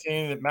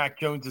understanding that Mac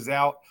Jones is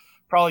out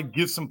probably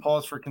gives some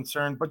pause for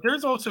concern. But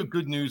there's also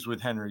good news with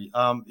Henry.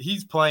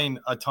 He's playing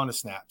a ton of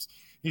snaps.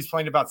 He's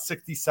playing about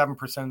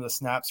 67% of the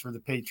snaps for the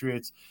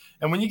Patriots.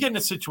 And when you get in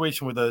a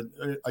situation with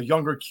a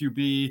younger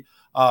QB,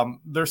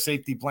 their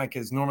safety blanket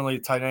is normally a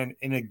tight end.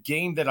 In a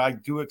game that I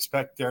do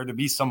expect there to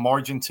be some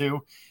margin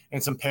to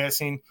and some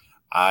passing,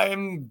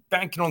 I'm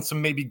banking on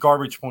some maybe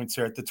garbage points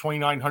here at the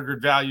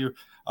 2,900 value.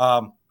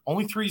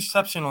 Only 3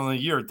 receptions on the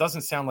year. It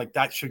doesn't sound like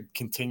that should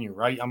continue,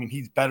 right? I mean,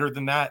 he's better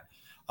than that.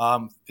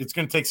 It's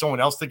going to take someone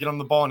else to get him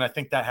the ball, and I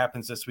think that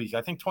happens this week.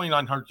 I think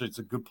 2,900 is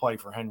a good play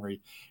for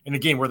Henry in a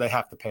game where they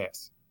have to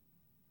pass.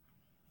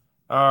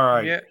 All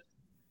right. Yeah.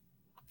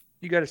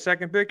 You got a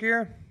second pick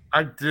here?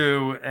 I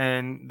do,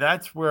 and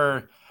that's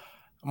where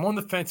I'm on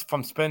the fence if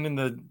I'm spending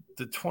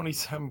the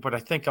 27, but I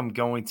think I'm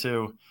going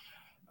to.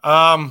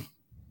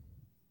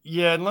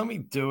 Yeah, let me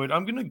do it.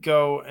 I'm going to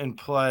go and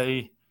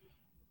play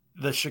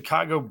the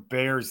Chicago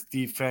Bears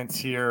defense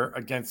here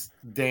against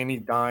Danny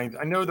Dimes.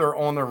 I know they're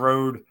on the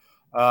road,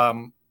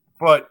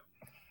 but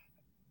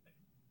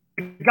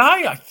the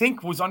guy I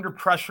think was under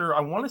pressure,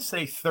 I want to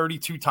say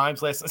 32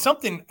 times last,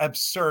 something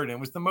absurd. It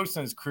was the most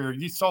in his career.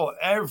 You saw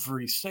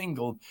every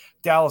single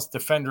Dallas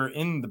defender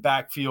in the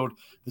backfield.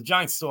 The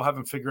Giants still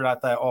haven't figured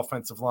out that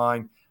offensive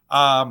line.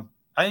 I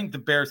think the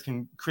Bears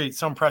can create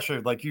some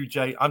pressure like you,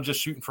 Jay. I'm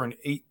just shooting for an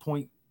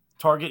 8-point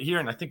target here,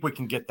 and I think we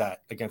can get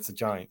that against the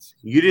Giants.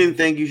 You didn't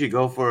think you should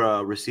go for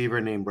a receiver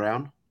named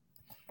Brown?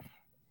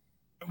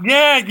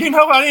 Yeah, I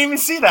didn't even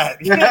see that.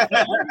 Yeah,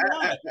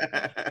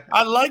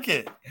 I like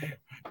it.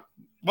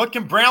 What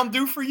can Brown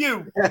do for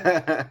you?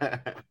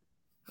 Let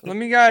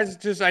me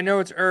guys I know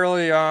it's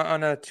early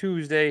on a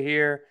Tuesday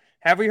here.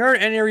 Have we heard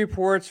any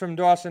reports from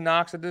Dawson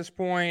Knox at this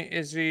point?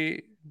 Is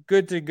he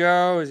good to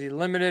go? Is he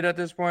limited at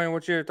this point?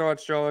 What's your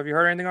thoughts, Joel? Have you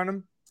heard anything on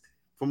him?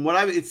 From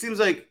what it seems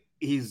like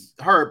he's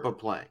hurt but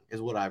playing is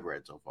what I've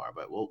read so far.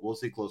 But we'll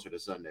see closer to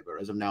Sunday.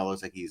 But as of now, it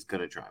looks like he's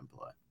gonna try and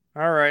play.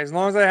 All right. As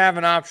long as I have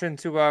an option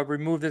to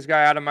remove this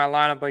guy out of my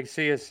lineup, like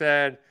Sia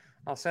said,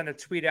 I'll send a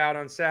tweet out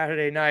on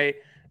Saturday night.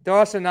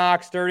 Dawson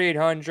Knox,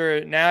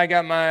 3,800. Now I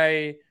got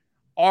my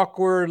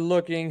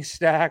awkward-looking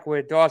stack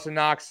with Dawson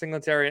Knox,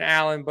 Singletary, and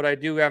Allen, but I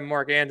do have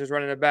Mark Andrews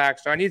running the back.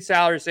 So I need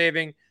salary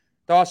saving.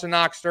 Dawson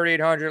Knox,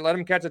 3,800. Let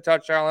him catch a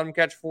touchdown. Let him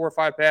catch 4 or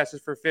 5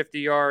 passes for 50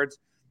 yards,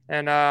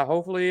 and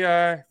hopefully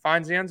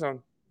finds the end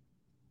zone.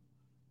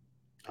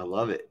 I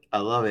love it.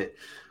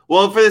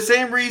 Well, for the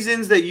same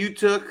reasons that you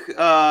took,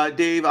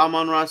 Dave,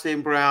 Amon-Ra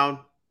St. Brown,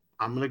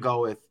 I'm going to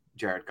go with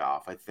Jared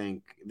Goff. I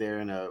think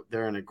they're in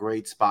a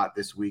great spot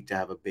this week to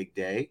have a big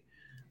day.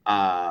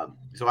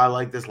 So I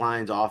like this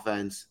Lions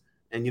offense,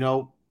 and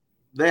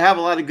they have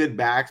a lot of good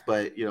backs,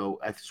 but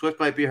Swift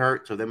might be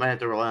hurt, so they might have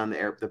to rely on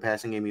the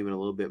passing game even a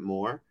little bit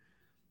more.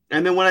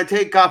 And then when I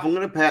take Goff, I'm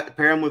going to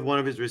pair him with one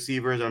of his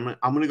receivers. I'm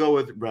going to go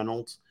with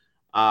Reynolds.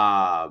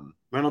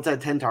 Reynolds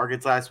had 10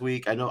 targets last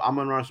week. I know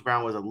Amon-Ra St.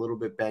 Brown was a little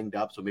bit banged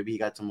up, so maybe he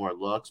got some more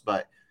looks,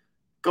 but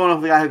going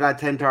off the guy who got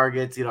 10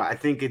 targets, I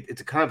think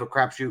it's a kind of a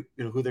crapshoot,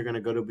 who they're going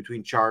to go to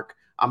between Chark.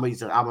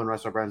 Amon-Ra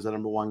St. Brown's the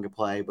number one to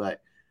play, but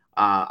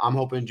I'm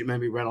hoping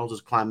maybe Reynolds is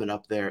climbing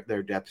up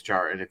their depth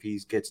chart, and if he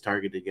gets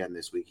targeted again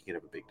this week, he can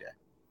have a big day.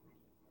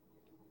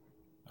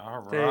 All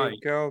right. There you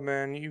go,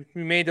 man. You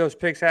made those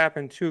picks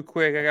happen too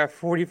quick. I got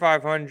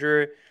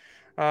 4,500.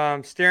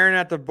 Staring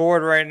at the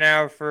board right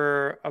now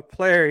for a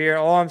player here.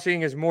 All I'm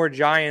seeing is more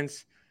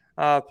Giants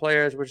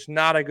players, which is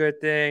not a good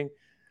thing.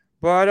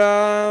 But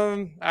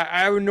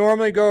I would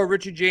normally go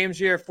Richie James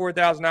here at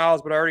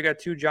 $4,000, but I already got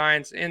 2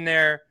 Giants in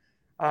there.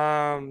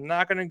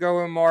 Not going to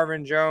go with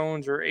Marvin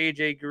Jones or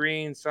AJ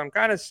Green, so I'm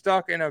kind of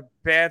stuck in a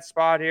bad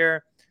spot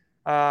here.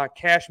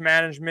 Cash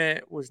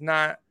management was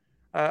not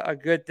a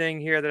good thing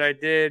here that I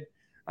did.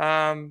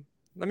 Let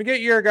me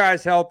get your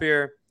guys' help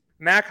here.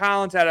 Mac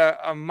Hollins had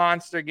a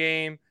monster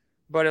game,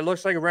 but it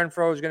looks like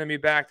Renfrow is going to be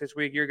back this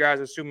week. Your guys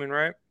assuming,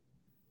 right?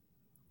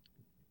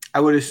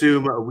 I would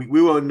assume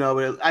we won't know,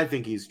 but I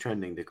think he's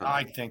trending to come.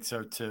 I think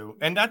so too,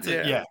 and that's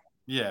it.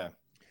 Yeah.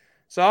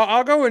 So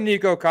I'll go with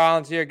Nico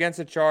Collins here against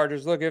the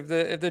Chargers. Look, if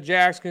the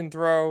Jags can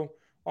throw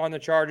on the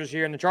Chargers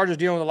here, and the Chargers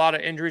dealing with a lot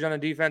of injuries on the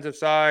defensive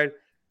side,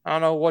 I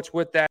don't know what's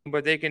with that,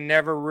 but they can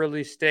never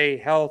really stay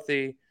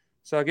healthy.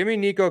 So give me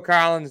Nico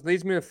Collins.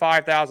 Leaves me with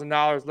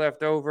 $5,000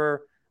 left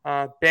over.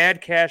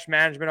 Bad cash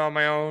management on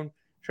my own.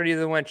 Should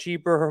either went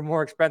cheaper or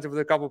more expensive with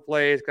a couple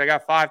plays. I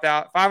got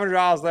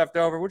 $500 left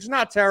over, which is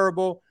not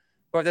terrible.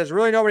 But there's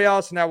really nobody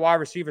else in that wide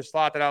receiver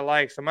slot that I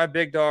like. So my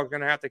big dog's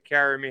going to have to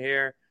carry me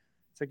here.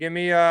 So give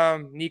me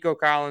Nico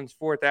Collins,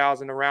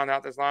 4,000 to round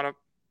out this lineup.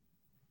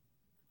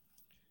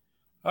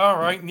 All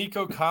right,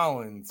 Nico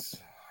Collins.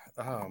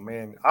 Oh,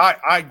 man.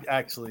 I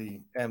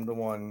actually am the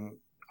one.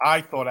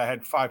 I thought I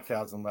had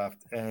 5,000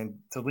 left. And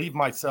to leave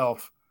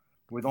myself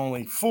with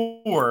only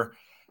 4,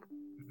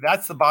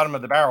 that's the bottom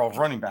of the barrel of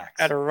running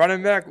backs. At a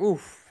running back?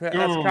 Oof. That's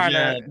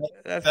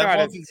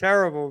kind of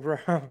terrible,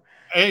 bro.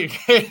 It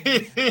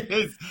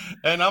is.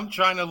 And I'm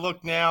trying to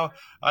look now.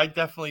 I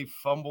definitely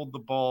fumbled the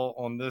ball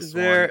on this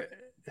one.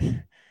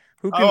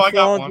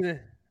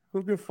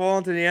 Who can fall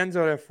into the end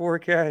zone at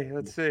 4K?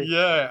 Let's see.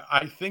 Yeah,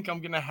 I think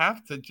I'm going to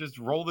have to just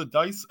roll the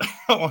dice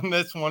on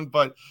this one.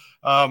 But,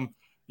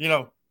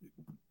 Joel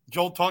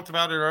talked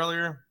about it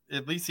earlier.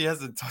 At least he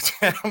has a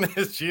touchdown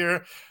this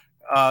year.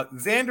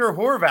 Xander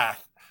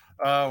Horvath.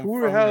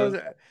 Who the hell is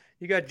that?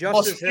 You got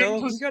Justice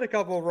Hill. You got a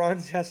couple of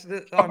runs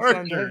yesterday on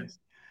Sunday.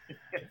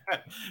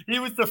 He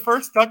was the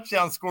first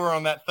touchdown scorer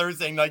on that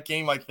Thursday night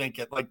game, I think,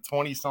 at like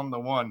 20-something to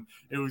 1.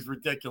 It was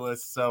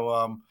ridiculous.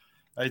 So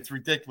it's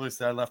ridiculous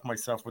that I left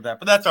myself with that.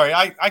 But that's all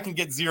right. I can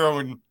get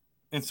 0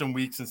 in some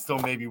weeks and still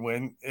maybe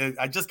win.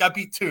 I just got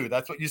beat 2.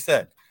 That's what you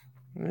said.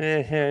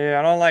 Yeah.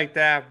 I don't like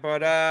that.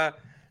 But,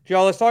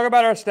 Joe, let's talk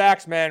about our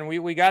stacks, man.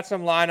 We got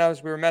some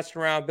lineups. We were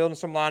messing around, building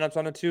some lineups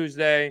on a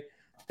Tuesday.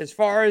 As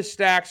far as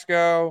stacks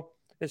go,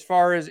 as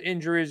far as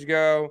injuries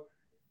go,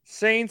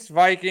 Saints,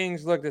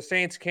 Vikings, look, the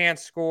Saints can't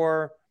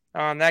score.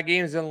 That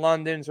game's in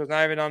London, so it's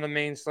not even on the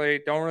main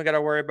slate. Don't really got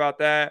to worry about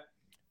that.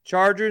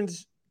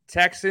 Chargers,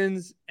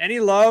 Texans, any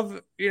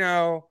love,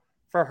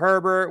 for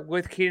Herbert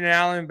with Keenan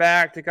Allen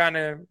back to kind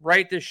of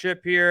right the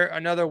ship here,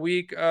 another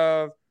week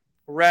of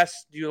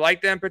rest. Do you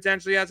like them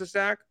potentially as a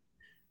stack?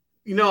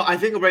 I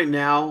think right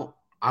now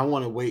I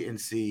want to wait and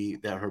see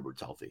that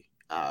Herbert's healthy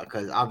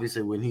because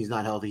obviously when he's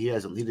not healthy, he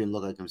didn't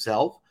look like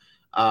himself.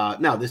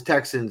 Now this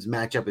Texans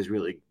matchup is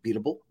really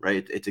beatable,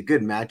 right? It's a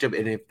good matchup,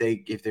 and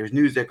if there's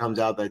news that comes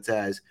out that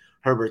says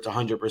Herbert's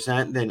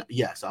 100%, then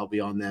yes, I'll be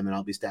on them and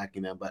I'll be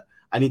stacking them. But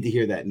I need to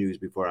hear that news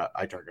before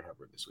I target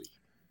Herbert this week.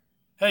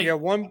 Hey, yeah,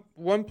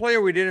 one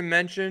player we didn't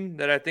mention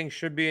that I think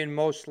should be in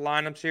most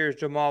lineups here is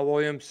Jamal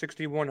Williams,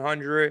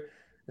 6,100.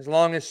 As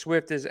long as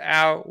Swift is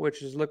out,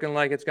 which is looking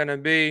like it's going to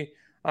be,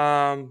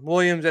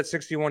 Williams at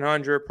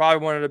 6,100,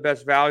 probably one of the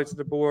best values to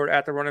the board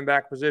at the running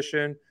back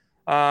position.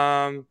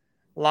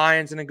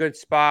 Lions in a good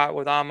spot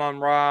with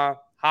Amon-Ra.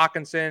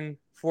 Hawkinson,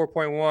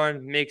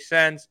 4.1, makes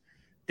sense.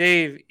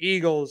 Dave,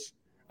 Eagles.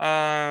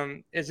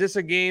 Is this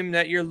a game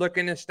that you're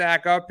looking to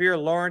stack up here?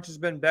 Lawrence has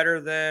been better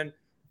than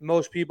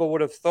most people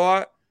would have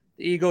thought.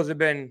 The Eagles have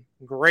been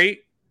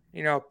great,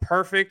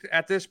 perfect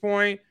at this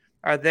point.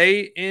 Are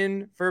they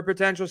in for a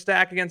potential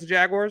stack against the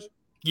Jaguars?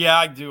 Yeah,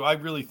 I do. I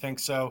really think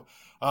so.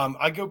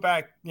 I go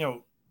back,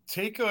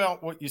 take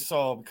out what you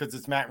saw because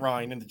it's Matt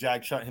Ryan and the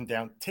Jags shut him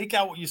down. Take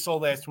out what you saw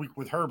last week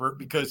with Herbert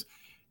because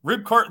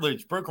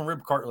broken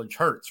rib cartilage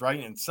hurts, right?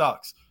 And it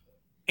sucks.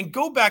 And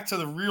go back to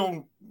the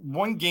real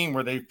one game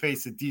where they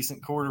faced a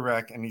decent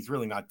quarterback, and he's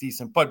really not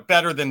decent, but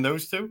better than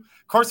those two.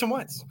 Carson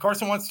Wentz.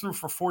 Carson Wentz threw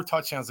for 4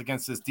 touchdowns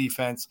against this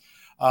defense.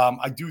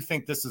 I do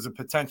think this is a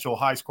potential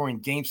high-scoring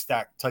game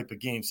stack type of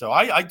game. So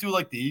I do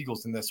like the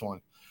Eagles in this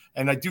one.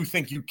 And I do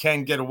think you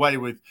can get away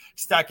with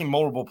stacking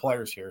multiple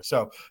players here.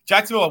 So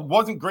Jacksonville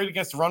wasn't great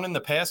against the run in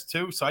the past,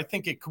 too. So I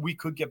think we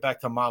could get back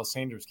to Miles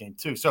Sanders' game,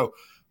 too. So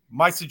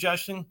my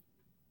suggestion,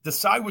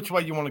 decide which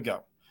way you want to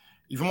go.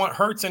 If you want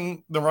Hurts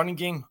in the running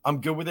game,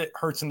 I'm good with it.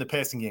 Hurts in the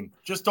passing game.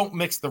 Just don't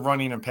mix the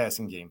running and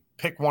passing game.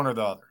 Pick one or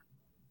the other.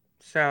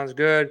 Sounds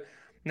good.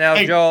 Now,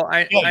 hey, Joel,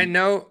 I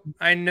know.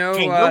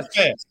 You're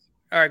fast.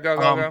 All right,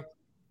 go.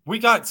 We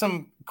got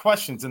some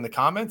questions in the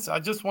comments. I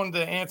just wanted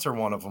to answer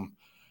one of them.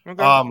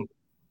 Okay.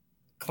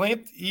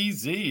 Clamped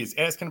EZ is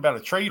asking about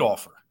a trade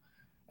offer,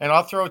 and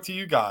I'll throw it to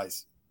you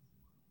guys.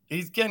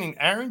 He's getting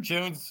Aaron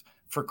Jones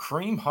for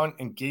Kareem Hunt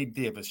and Gabe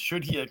Davis.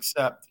 Should he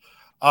accept?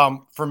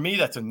 For me,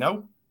 that's a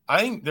no. I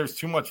think there's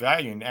too much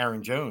value in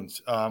Aaron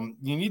Jones.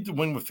 You need to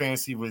win with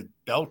fantasy with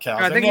bell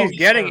cows. I think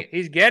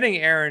he's getting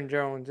Aaron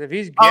Jones. If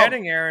he's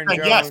getting Aaron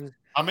Jones, yes,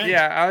 I'm in.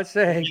 Yeah, I would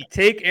say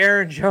take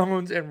Aaron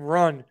Jones and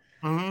run.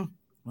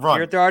 Mm-hmm. Run.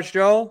 Your thoughts,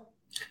 Joel?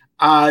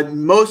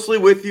 Mostly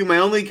with you. The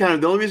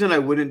only reason I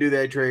wouldn't do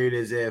that trade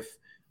is if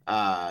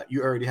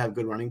you already have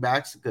good running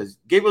backs, because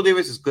Gabriel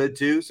Davis is good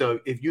too. So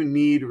if you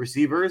need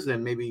receivers,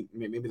 then maybe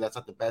that's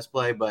not the best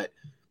play. But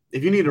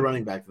if you need a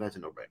running back, then that's a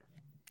no-brainer.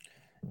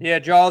 Yeah,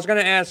 Joel, I was going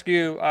to ask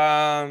you,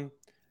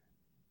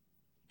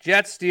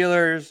 Jets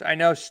Steelers. I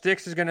know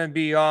Sticks is going to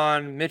be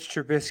on Mitch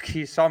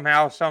Trubisky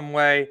somehow, some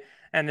way,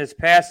 and this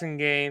passing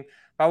game.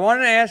 But I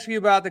wanted to ask you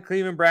about the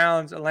Cleveland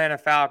Browns, Atlanta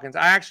Falcons.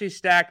 I actually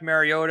stacked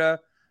Mariota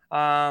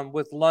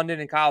with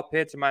London and Kyle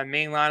Pitts in my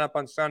main lineup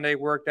on Sunday.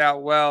 Worked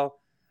out well.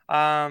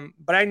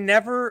 But I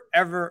never,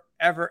 ever,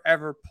 ever,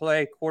 ever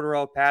play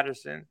Cordarrelle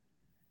Patterson.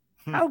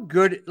 How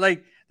good?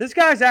 Like, this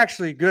guy's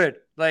actually good.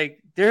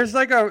 Like, there's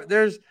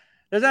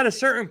at a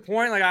certain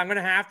point, like, I'm going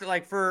to have to,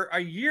 like, for a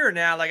year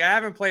now, like, I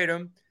haven't played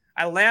him.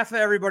 I laugh at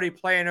everybody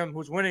playing him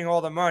who's winning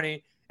all the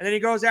money. And then he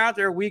goes out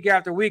there week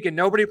after week and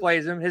nobody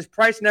plays him. His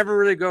price never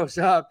really goes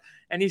up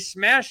and he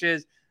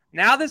smashes.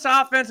 Now this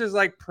offense is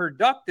like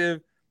productive.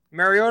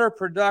 Mariota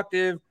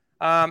productive.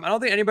 I don't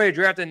think anybody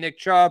drafted Nick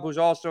Chubb, who's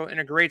also in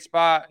a great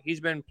spot. He's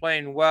been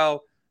playing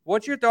well.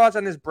 What's your thoughts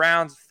on this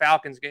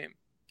Browns-Falcons game?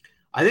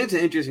 I think it's an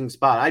interesting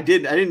spot.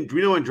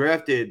 We no one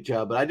drafted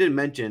Chubb, but I did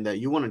mention that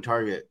you want to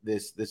target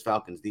this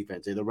Falcons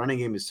defense. The running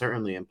game is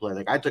certainly in play.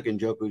 Like I took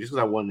Njoku just because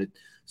I wanted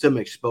some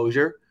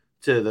exposure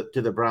to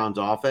the Browns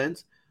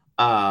offense.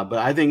 But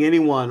I think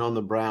anyone on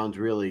the Browns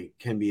really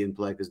can be in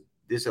play because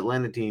this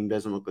Atlanta team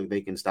doesn't look like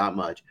they can stop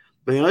much.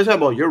 But the other side,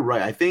 you're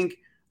right. I think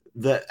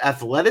the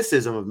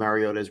athleticism of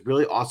Mariota is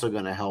really also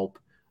going to help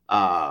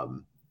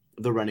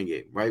the running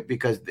game, right?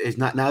 Because it's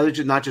not now there's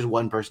not just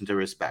one person to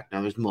respect.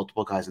 Now there's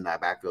multiple guys in that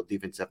backfield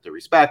defense have to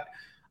respect,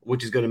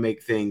 which is going to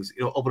make things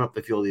open up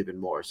the field even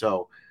more.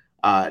 So,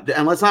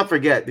 and let's not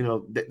forget, they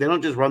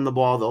don't just run the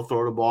ball; they'll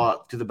throw the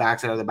ball to the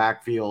backside of the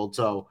backfield.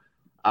 So,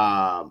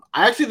 I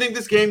actually think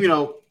this game,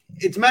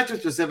 it's matchup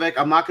specific.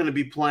 I'm not going to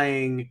be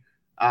playing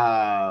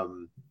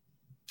Patterson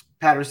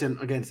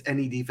against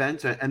any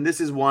defense, and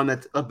this is one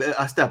that's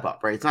a step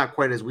up, right? It's not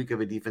quite as weak of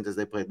a defense as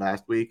they played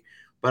last week,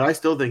 but I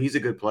still think he's a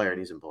good player and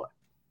he's in play.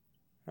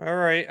 All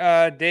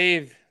right,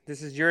 Dave,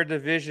 this is your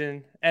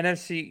division,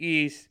 NFC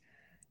East.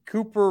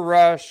 Cooper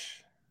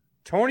Rush,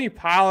 Tony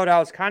Pollard. I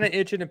was kind of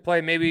itching to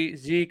play maybe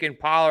Zeke and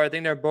Pollard. I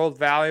think they're both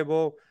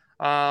valuable,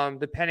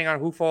 depending on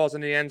who falls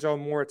in the end zone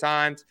more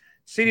times.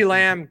 CeeDee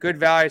Lamb, good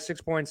value,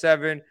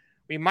 6.7.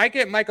 We might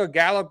get Michael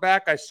Gallup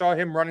back. I saw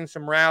him running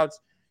some routes.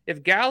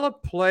 If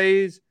Gallup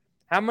plays,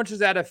 how much does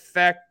that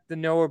affect the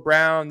Noah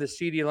Brown, the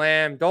CeeDee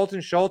Lamb?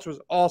 Dalton Schultz was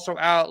also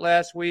out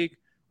last week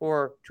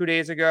or 2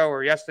 days ago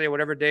or yesterday,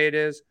 whatever day it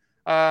is.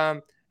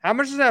 How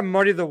much does that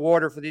muddy the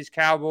water for these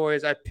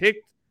Cowboys? I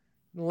picked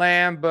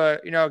Lamb,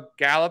 but,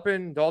 Gallup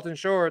and Dalton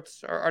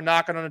Schultz are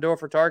knocking on the door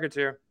for targets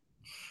here.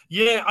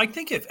 Yeah, I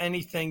think if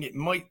anything, it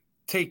might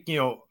take,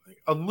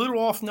 a little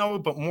off Noah,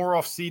 but more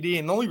off CD.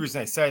 And the only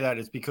reason I say that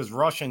is because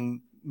Rush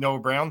and Noah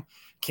Brown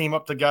came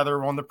up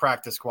together on the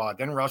practice squad.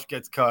 Then Rush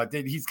gets cut.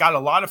 He's got a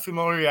lot of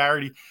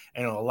familiarity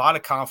and a lot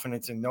of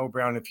confidence in Noah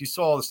Brown. If you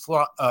saw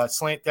the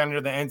slant down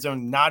near the end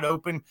zone, not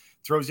open,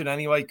 throws it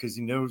anyway because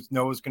he knows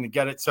Noah's going to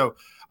get it. So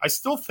I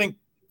still think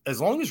as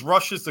long as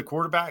Rush is the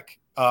quarterback,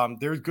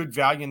 there's good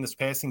value in this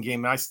passing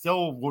game. And I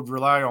still would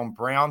rely on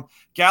Brown.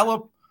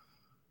 Gallup,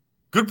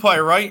 good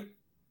player, right?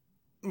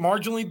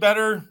 Marginally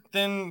better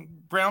than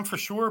Brown for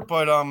sure,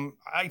 but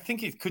I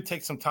think it could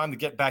take some time to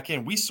get back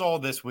in. We saw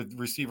this with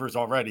receivers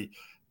already.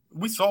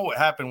 We saw what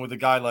happened with a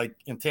guy like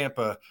in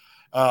Tampa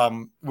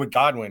with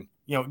Godwin.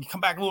 You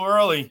come back a little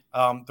early,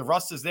 the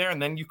rust is there,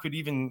 and then you could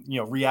even,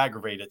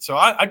 re-aggravate it. So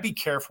I'd be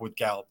careful with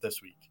Gallup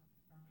this week.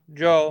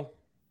 Joe,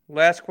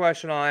 last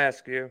question I'll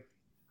ask you.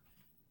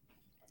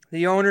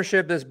 The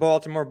ownership of this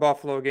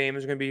Baltimore-Buffalo game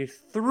is going to be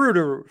through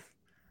the roof.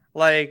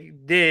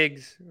 Like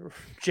Diggs,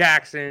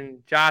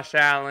 Jackson, Josh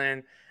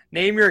Allen,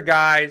 name your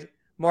guys,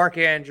 Mark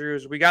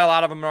Andrews. We got a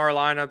lot of them in our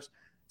lineups.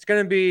 It's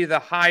going to be the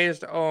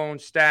highest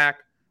owned stack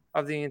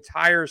of the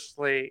entire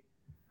slate.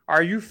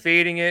 Are you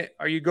fading it?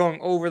 Are you going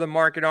over the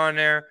market on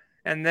there?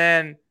 And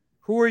then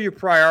who are you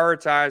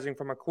prioritizing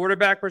from a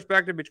quarterback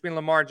perspective between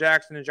Lamar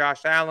Jackson and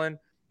Josh Allen?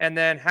 And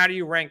then how do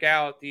you rank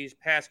out these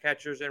pass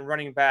catchers and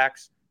running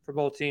backs for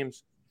both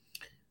teams?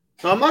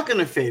 So I'm not going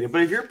to fade it,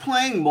 but if you're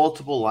playing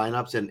multiple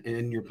lineups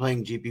and you're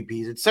playing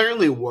GPPs, it's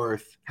certainly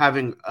worth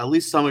having at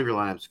least some of your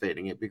lineups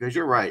fading it because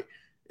you're right.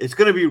 It's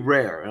going to be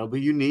rare. It'll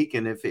be unique.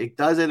 And if it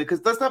doesn't,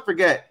 because let's not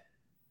forget,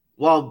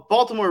 while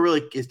Baltimore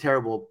really is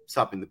terrible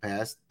stopping the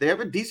pass, they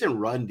have a decent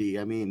run D.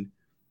 I mean,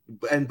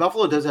 and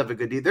Buffalo does have a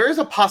good D. There is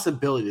a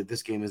possibility that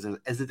this game isn't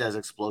as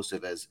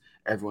explosive as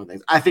everyone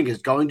thinks. I think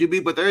it's going to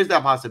be, but there is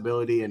that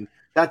possibility. And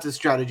that's a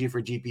strategy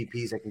for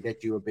GPPs that can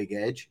get you a big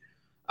edge.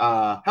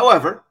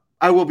 However,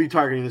 I will be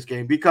targeting this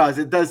game because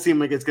it does seem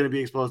like it's going to be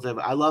explosive.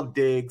 I love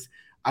Diggs.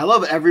 I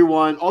love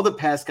everyone, all the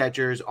pass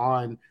catchers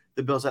on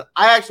the Bills.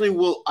 I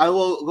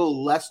will go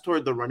less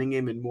toward the running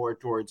game and more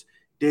towards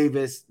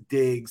Davis,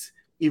 Diggs,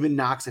 even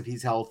Knox if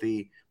he's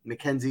healthy.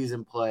 McKenzie's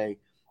in play.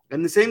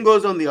 And the same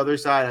goes on the other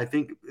side. I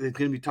think it's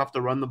going to be tough to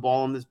run the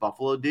ball on this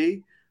Buffalo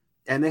D.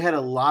 And they had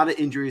a lot of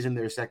injuries in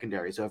their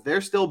secondary. So if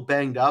they're still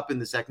banged up in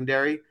the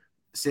secondary,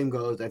 same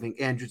goes. I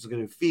think Andrews is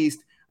going to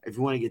feast. If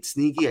you want to get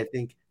sneaky, I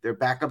think their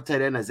backup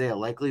tight end, Isaiah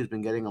Likely, who's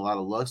been getting a lot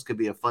of looks, could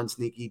be a fun,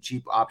 sneaky,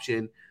 cheap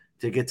option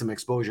to get some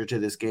exposure to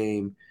this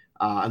game.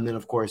 And then,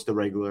 of course, the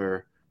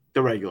regulars,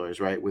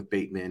 right, with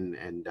Bateman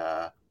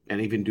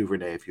and even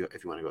Duvernay if you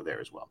want to go there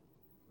as well.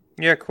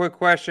 Yeah, quick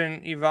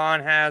question.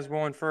 Yvonne has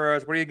one for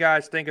us. What do you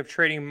guys think of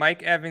trading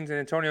Mike Evans and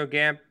Antonio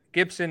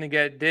Gibson to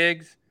get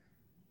Diggs?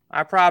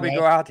 I probably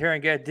go out there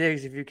and get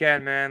Diggs if you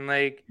can, man.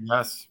 Like,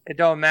 yes, it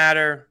don't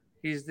matter.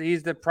 He's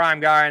the prime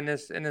guy in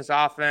this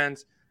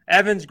offense.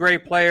 Evans,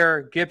 great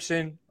player.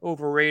 Gibson,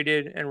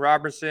 overrated. And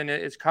Robertson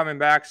is coming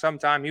back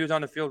sometime. He was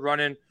on the field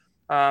running,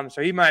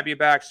 so he might be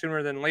back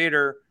sooner than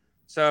later.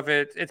 So if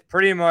it's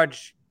pretty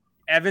much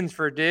Evans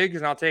for Diggs,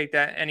 and I'll take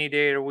that any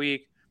day of the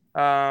week.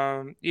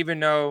 even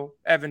though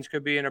Evans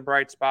could be in a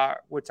bright spot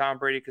with Tom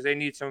Brady because they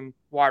need some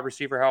wide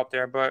receiver help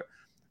there. But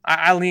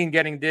I lean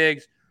getting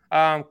Diggs.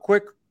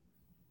 Quick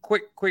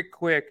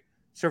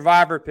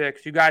survivor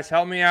picks. You guys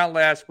helped me out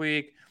last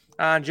week.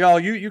 Joe,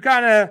 you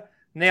kind of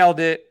nailed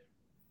it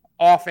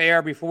off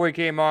air before we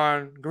came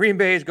on. Green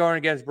Bay is going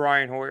against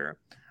Brian Hoyer.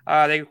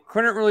 They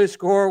couldn't really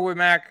score with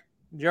Mac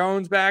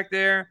Jones back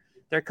there.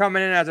 They're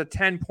coming in as a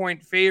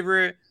 10-point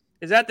favorite.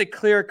 Is that the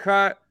clear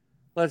cut?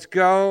 Let's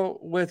go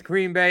with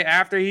Green Bay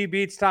after he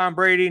beats Tom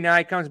Brady. Now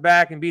he comes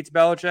back and beats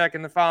Belichick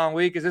in the following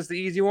week. Is this the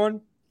easy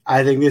one?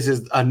 I think this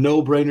is a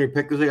no-brainer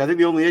pick this week. I think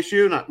the only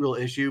issue, not real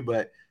issue,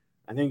 but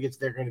I think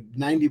they're going to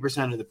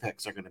 90% of the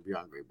picks are going to be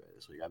on Green Bay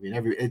this week. I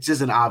mean, it's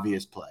just an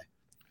obvious play.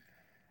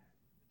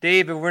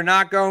 Dave, if we're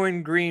not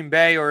going Green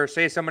Bay, or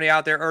say somebody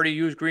out there already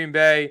used Green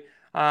Bay,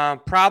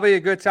 probably a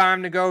good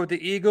time to go with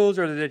the Eagles,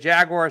 or the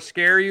Jaguars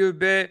scare you a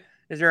bit.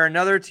 Is there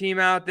another team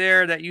out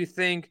there that you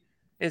think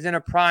is in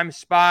a prime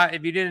spot?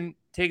 If you didn't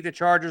take the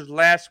Chargers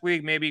last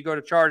week, maybe go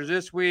to Chargers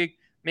this week.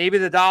 Maybe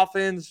the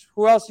Dolphins.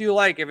 Who else do you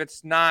like if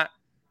it's not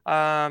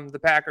the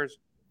Packers?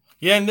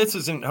 Yeah, and this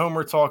isn't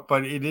Homer talk,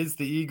 but it is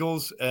the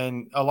Eagles,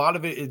 and a lot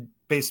of it is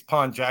based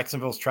upon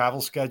Jacksonville's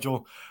travel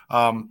schedule.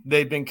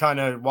 They've been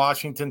kind of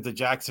Washington to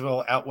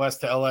Jacksonville, out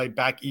west to LA,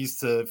 back east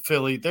to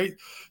Philly.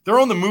 They're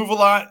on the move a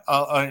lot,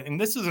 and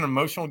this is an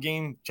emotional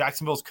game.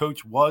 Jacksonville's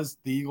coach was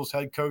the Eagles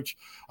head coach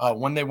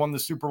when they won the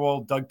Super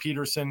Bowl, Doug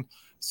Peterson.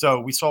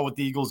 So we saw what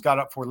the Eagles got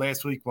up for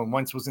last week when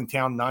Wentz was in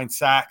town, 9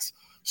 sacks.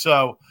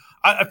 So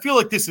I feel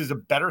like this is a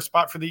better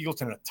spot for the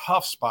Eagles and a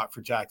tough spot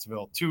for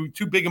Jacksonville. Two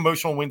big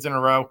emotional wins in a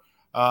row.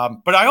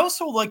 But I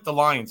also like the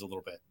Lions a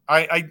little bit.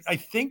 I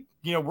think,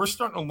 we're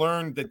starting to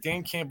learn that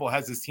Dan Campbell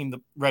has his team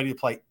ready to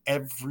play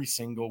every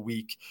single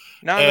week.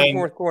 Not in the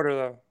fourth quarter,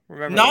 though.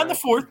 Remember, not in the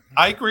fourth.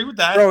 I agree with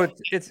that. Bro,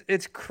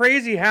 it's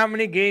crazy how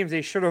many games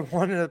they should have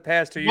won in the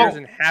past 2 years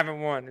and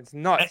haven't won. It's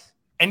nuts.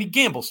 And he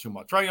gambles too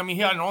much, right? I mean,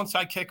 he had an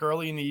onside kick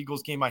early in the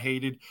Eagles game I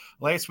hated.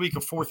 Last week, a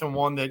 4th and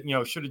 1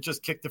 that, should have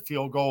just kicked the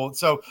field goal.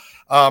 So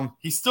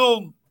he's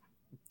still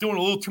doing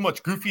a little too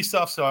much goofy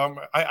stuff. So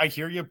I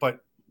hear you,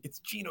 but it's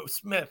Geno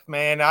Smith,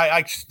 man.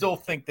 I still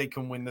think they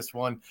can win this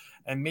one,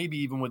 and maybe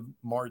even with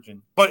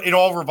margin. But it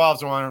all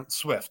revolves around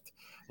Swift,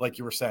 like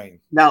you were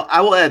saying. Now,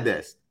 I will add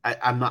this.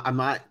 I'm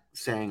not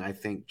saying I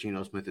think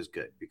Geno Smith is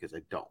good, because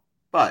I don't.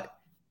 But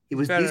he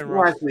was decent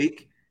last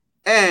week,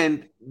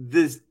 and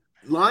this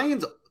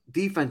Lions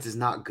defense is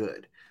not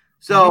good.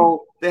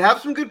 So they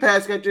have some good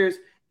pass catchers.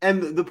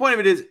 And the point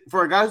of it is,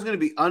 for a guy who's going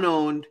to be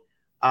unowned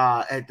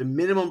at the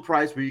minimum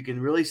price where you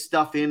can really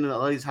stuff in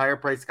all these higher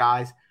priced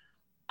guys,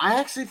 I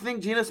actually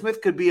think Geno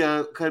Smith could be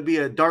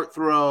a dart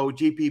throw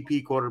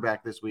GPP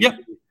quarterback this week. Yeah.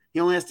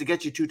 He only has to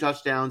get you 2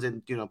 touchdowns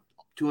and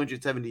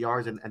 270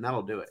 yards, and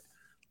that'll do it.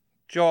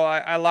 Joel,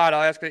 I lied.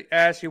 I'll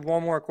ask you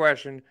one more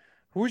question.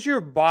 Who's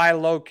your buy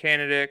low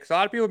candidate? Because a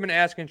lot of people have been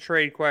asking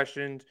trade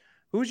questions.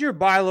 Who's your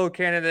buy low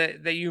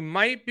candidate that you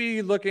might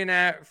be looking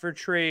at for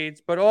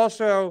trades, but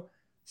also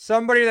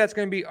somebody that's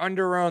going to be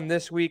underowned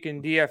this week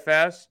in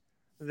DFS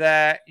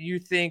that you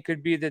think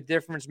could be the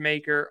difference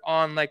maker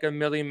on like a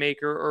Millie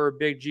maker or a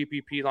big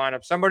GPP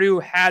lineup? Somebody who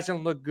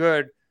hasn't looked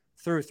good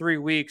through 3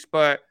 weeks,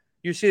 but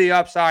you see the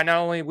upside not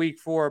only week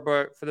 4,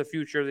 but for the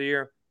future of the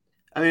year.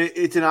 I mean,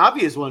 it's an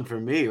obvious one for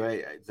me,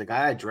 right? It's the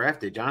guy I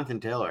drafted, Jonathan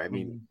Taylor. I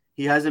mean,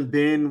 he hasn't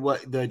been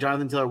what the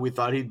Jonathan Taylor we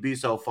thought he'd be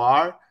so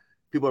far.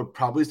 People are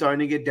probably starting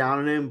to get down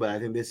on him, but I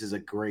think this is a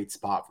great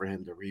spot for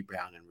him to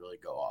rebound and really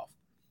go off.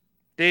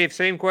 Dave,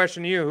 same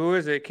question to you. Who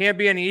is it? Can't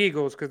be any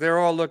Eagles because they're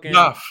all looking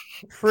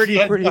pretty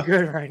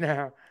good right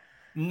now.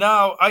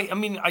 No, I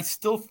mean, I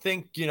still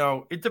think,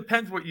 it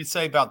depends what you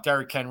say about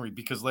Derrick Henry,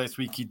 because last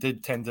week he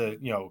did tend to,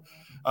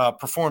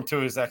 perform to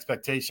his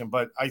expectation.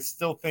 But I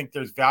still think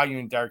there's value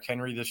in Derrick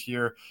Henry this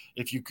year.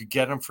 If you could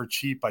get him for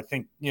cheap, I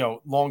think,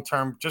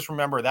 long-term, just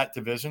remember that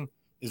division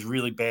is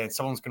really bad.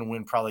 Someone's going to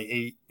win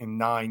probably 8-9,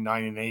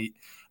 9-8.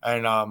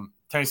 And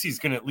Tennessee's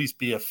going to at least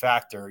be a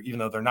factor, even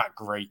though they're not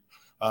great.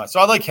 So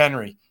I like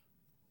Henry.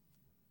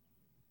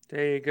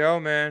 There you go,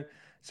 man.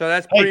 So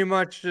that's pretty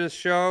much the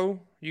show.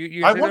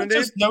 I want to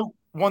just note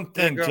one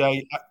thing,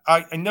 Jay.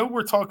 I know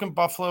we're talking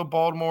Buffalo,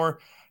 Baltimore,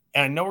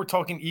 and I know we're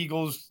talking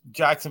Eagles,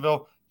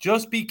 Jacksonville.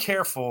 Just be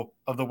careful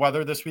of the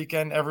weather this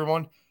weekend,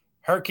 everyone.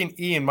 Hurricane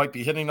Ian might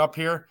be hitting up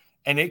here,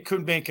 and it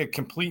could make a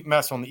complete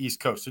mess on the East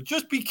Coast. So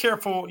just be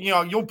careful.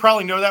 You'll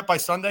probably know that by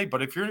Sunday,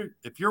 but if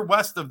you're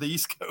west of the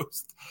East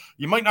Coast,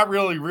 you might not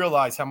really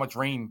realize how much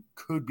rain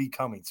could be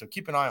coming. So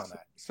keep an eye on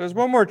that. So there's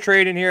one more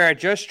trade in here. I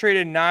just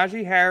traded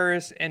Najee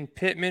Harris and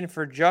Pittman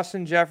for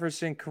Justin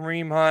Jefferson,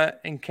 Kareem Hunt,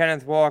 and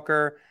Kenneth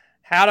Walker.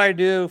 How'd I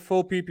do?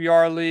 Full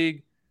PPR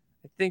league.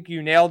 I think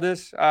you nailed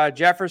this.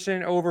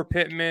 Jefferson over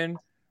Pittman,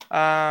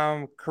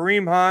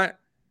 Kareem Hunt,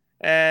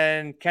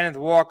 and Kenneth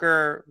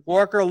Walker.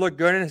 Walker looked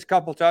good in his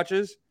couple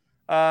touches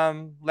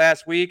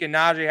last week, and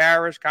Najee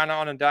Harris kind of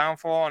on a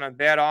downfall on a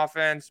bad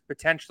offense,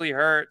 potentially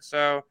hurt.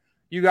 So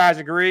you guys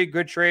agree?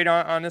 Good trade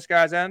on this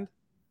guy's end?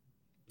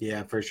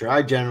 Yeah, for sure.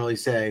 I generally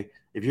say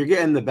if you're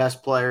getting the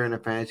best player in a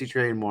fantasy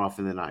trade, more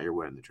often than not, you're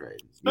winning the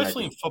trade.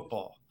 Especially in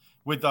football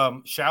with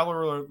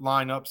shallower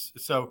lineups.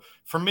 So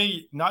for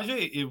me,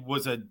 Najee, it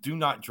was a do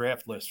not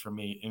draft list for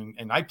me.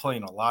 And I play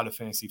in a lot of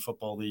fantasy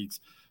football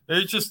leagues.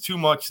 There's just too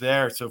much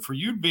there. So for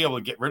you to be able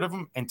to get rid of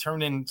him and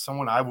turn in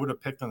someone I would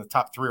have picked in the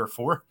top 3 or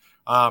 4,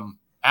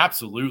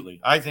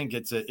 absolutely. I think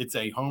it's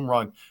a home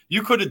run.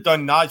 You could have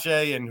done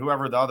Najee and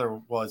whoever the other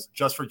was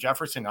just for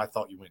Jefferson. I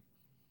thought you win.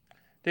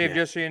 Dave,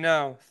 just so you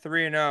know,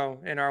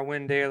 3-0 in our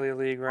Win Daily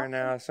League right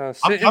now. So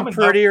sitting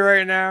pretty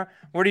right now.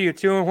 What are you,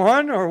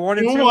 2-1 or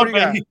 1-2? What do you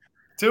got?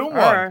 2-1. All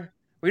right.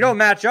 We don't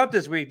match up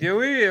this week, do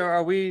we? Or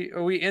are we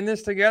in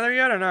this together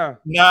yet or no?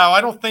 No, I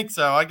don't think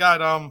so. I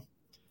got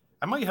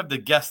I might have the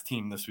guest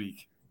team this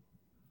week.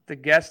 The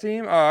guest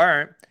team? Oh, all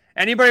right.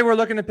 Anybody we're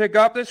looking to pick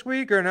up this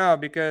week or no?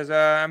 Because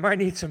I might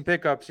need some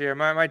pickups here.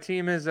 My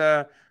team is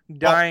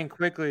dying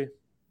quickly.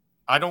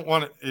 I don't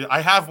want to. I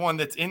have one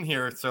that's in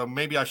here, so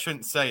maybe I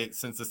shouldn't say it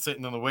since it's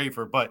sitting on the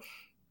waiver. But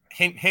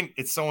hint,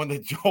 it's someone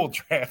that Joel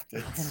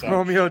drafted. So.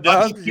 Romeo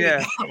Doubs,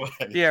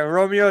 yeah,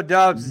 Romeo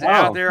Doubs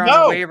out there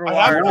on the waiver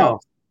wire.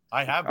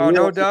 I have. Oh,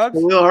 no Doubs.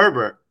 Khalil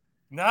Herbert.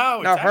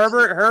 No,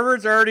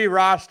 Herbert's already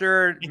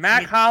rostered.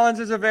 Mac Hollins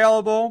is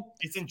available.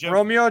 It's in Joker.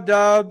 Romeo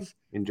Doubs.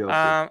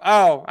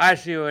 Njoku. I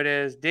see who it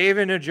is.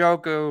 David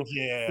Njoku.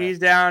 Yeah, he's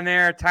down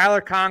there.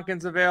 Tyler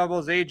Conkin's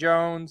available. Zay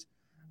Jones.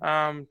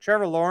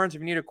 Trevor Lawrence,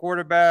 if you need a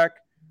quarterback.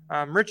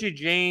 Richie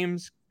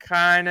James,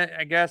 kind of,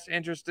 I guess,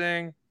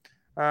 interesting.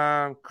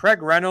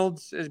 Craig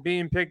Reynolds is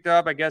being picked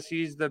up. I guess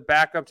he's the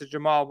backup to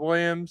Jamal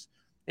Williams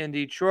in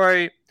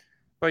Detroit.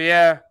 But,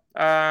 yeah,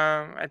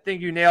 I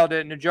think you nailed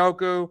it.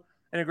 Njoku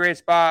in a great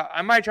spot.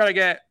 I might try to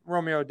get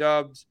Romeo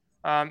Doubs.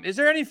 Is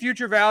there any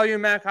future value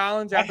in Mac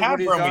Hollins? I have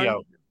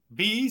Romeo.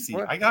 Be easy.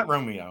 What? I got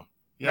Romeo.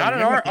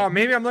 Yeah,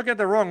 maybe I'm looking at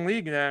the wrong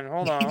league then.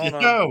 Hold on.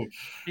 No.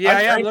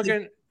 Yeah,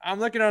 I'm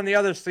looking on the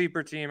other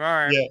sleeper team. All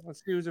right,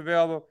 Let's see who's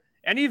available.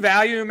 Any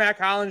value in Mac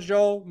Hollins,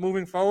 Joel,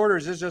 moving forward, or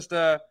is this just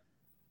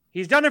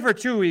he's done it for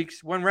 2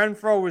 weeks. When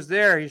Renfro was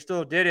there, he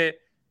still did it.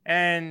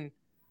 And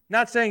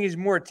not saying he's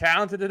more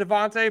talented than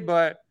Devontae,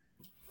 but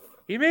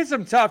he made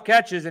some tough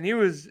catches and he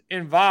was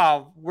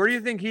involved. Where do you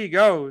think he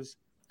goes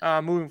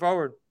moving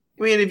forward?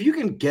 I mean, if you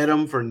can get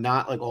him for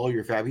not like all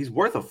your fab, he's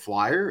worth a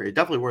flyer. It's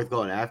definitely worth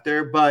going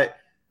after, but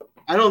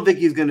I don't think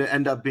he's going to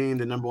end up being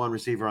the number one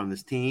receiver on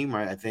this team,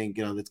 right? I think,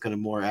 that's going to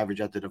more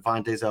average out to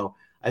Devontae. So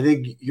I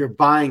think you're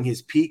buying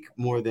his peak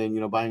more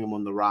than, buying him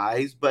on the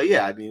rise. But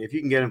yeah, I mean, if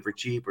you can get him for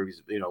cheap or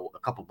he's, a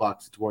couple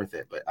bucks, it's worth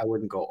it. But I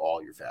wouldn't go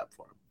all your fab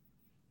for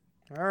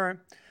him. All right.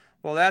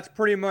 Well, that's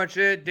pretty much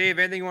it. Dave,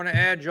 anything you want to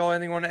add? Joel,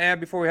 anything you want to add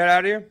before we head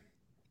out of here?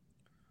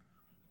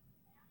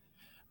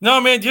 No,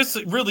 man, just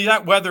really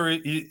that weather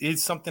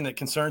is something that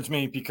concerns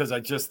me because I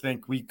just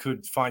think we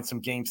could find some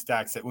game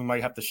stacks that we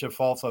might have to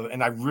shift off of.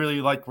 And I really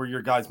like where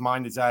your guys'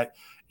 mind is at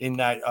in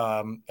that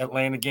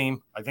Atlanta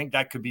game. I think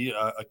that could be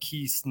a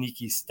key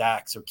sneaky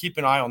stack. So keep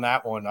an eye on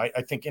that one.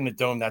 I think in the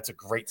Dome, that's a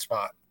great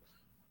spot.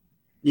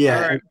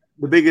 Yeah. Right.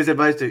 The biggest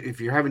advice, if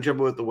you're having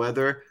trouble with the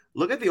weather,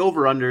 look at the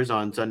over-unders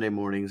on Sunday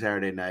morning,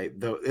 Saturday night.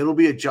 It'll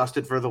be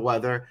adjusted for the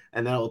weather,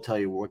 and then it'll tell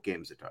you what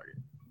games to target.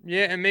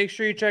 Yeah, and make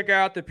sure you check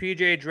out the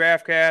PJ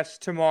Draftcast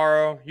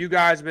tomorrow. You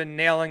guys have been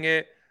nailing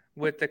it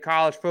with the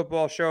college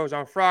football shows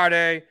on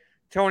Friday.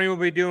 Tony will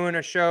be doing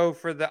a show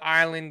for the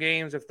island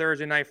games of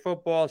Thursday Night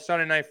Football.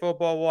 Sunday Night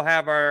Football, we'll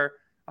have our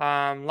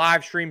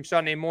live stream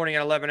Sunday morning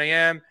at 11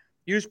 a.m.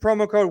 Use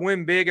promo code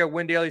WINBIG at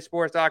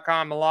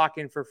WinDailySports.com to lock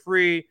in for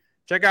free.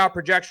 Check out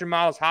projection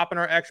models, hop in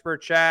our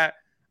expert chat,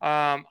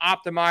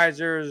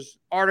 optimizers,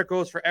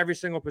 articles for every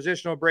single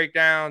positional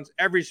breakdowns,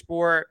 every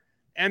sport.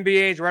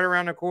 NBA's right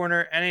around the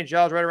corner.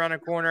 NHL's right around the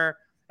corner.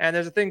 And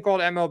there's a thing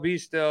called MLB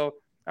still.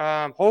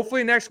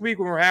 Hopefully next week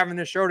when we're having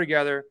this show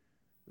together,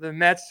 the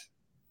Mets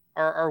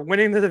are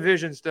winning the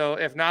division still.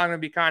 If not, I'm going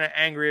to be kind of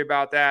angry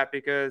about that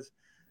because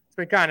it's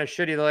been kind of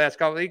shitty the last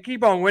couple. They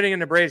keep on winning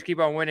and the Braves keep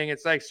on winning.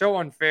 It's like so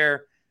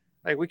unfair.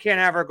 Like we can't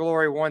have our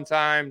glory one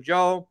time.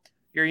 Joe,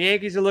 your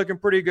Yankees are looking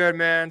pretty good,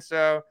 man.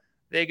 So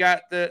they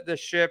got the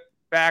ship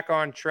back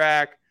on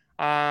track.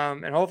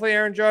 And hopefully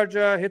Aaron Judge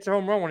hits a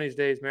home run one of these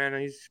days, man.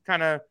 And he's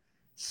kind of,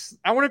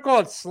 I wouldn't call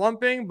it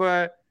slumping,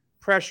 but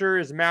pressure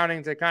is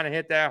mounting to kind of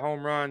hit that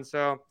home run.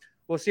 So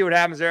we'll see what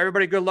happens there.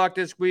 Everybody, good luck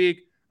this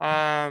week.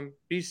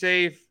 Be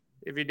safe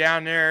if you're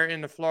down there in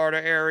the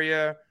Florida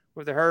area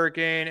with the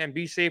hurricane, and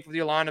be safe with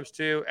your lineups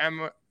too.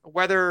 And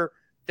weather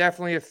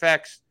definitely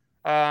affects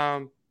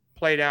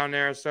play down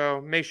there.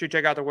 So make sure you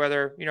check out the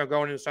weather,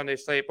 going into Sunday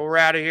slate. But we're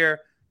out of here.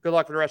 Good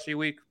luck for the rest of your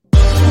week.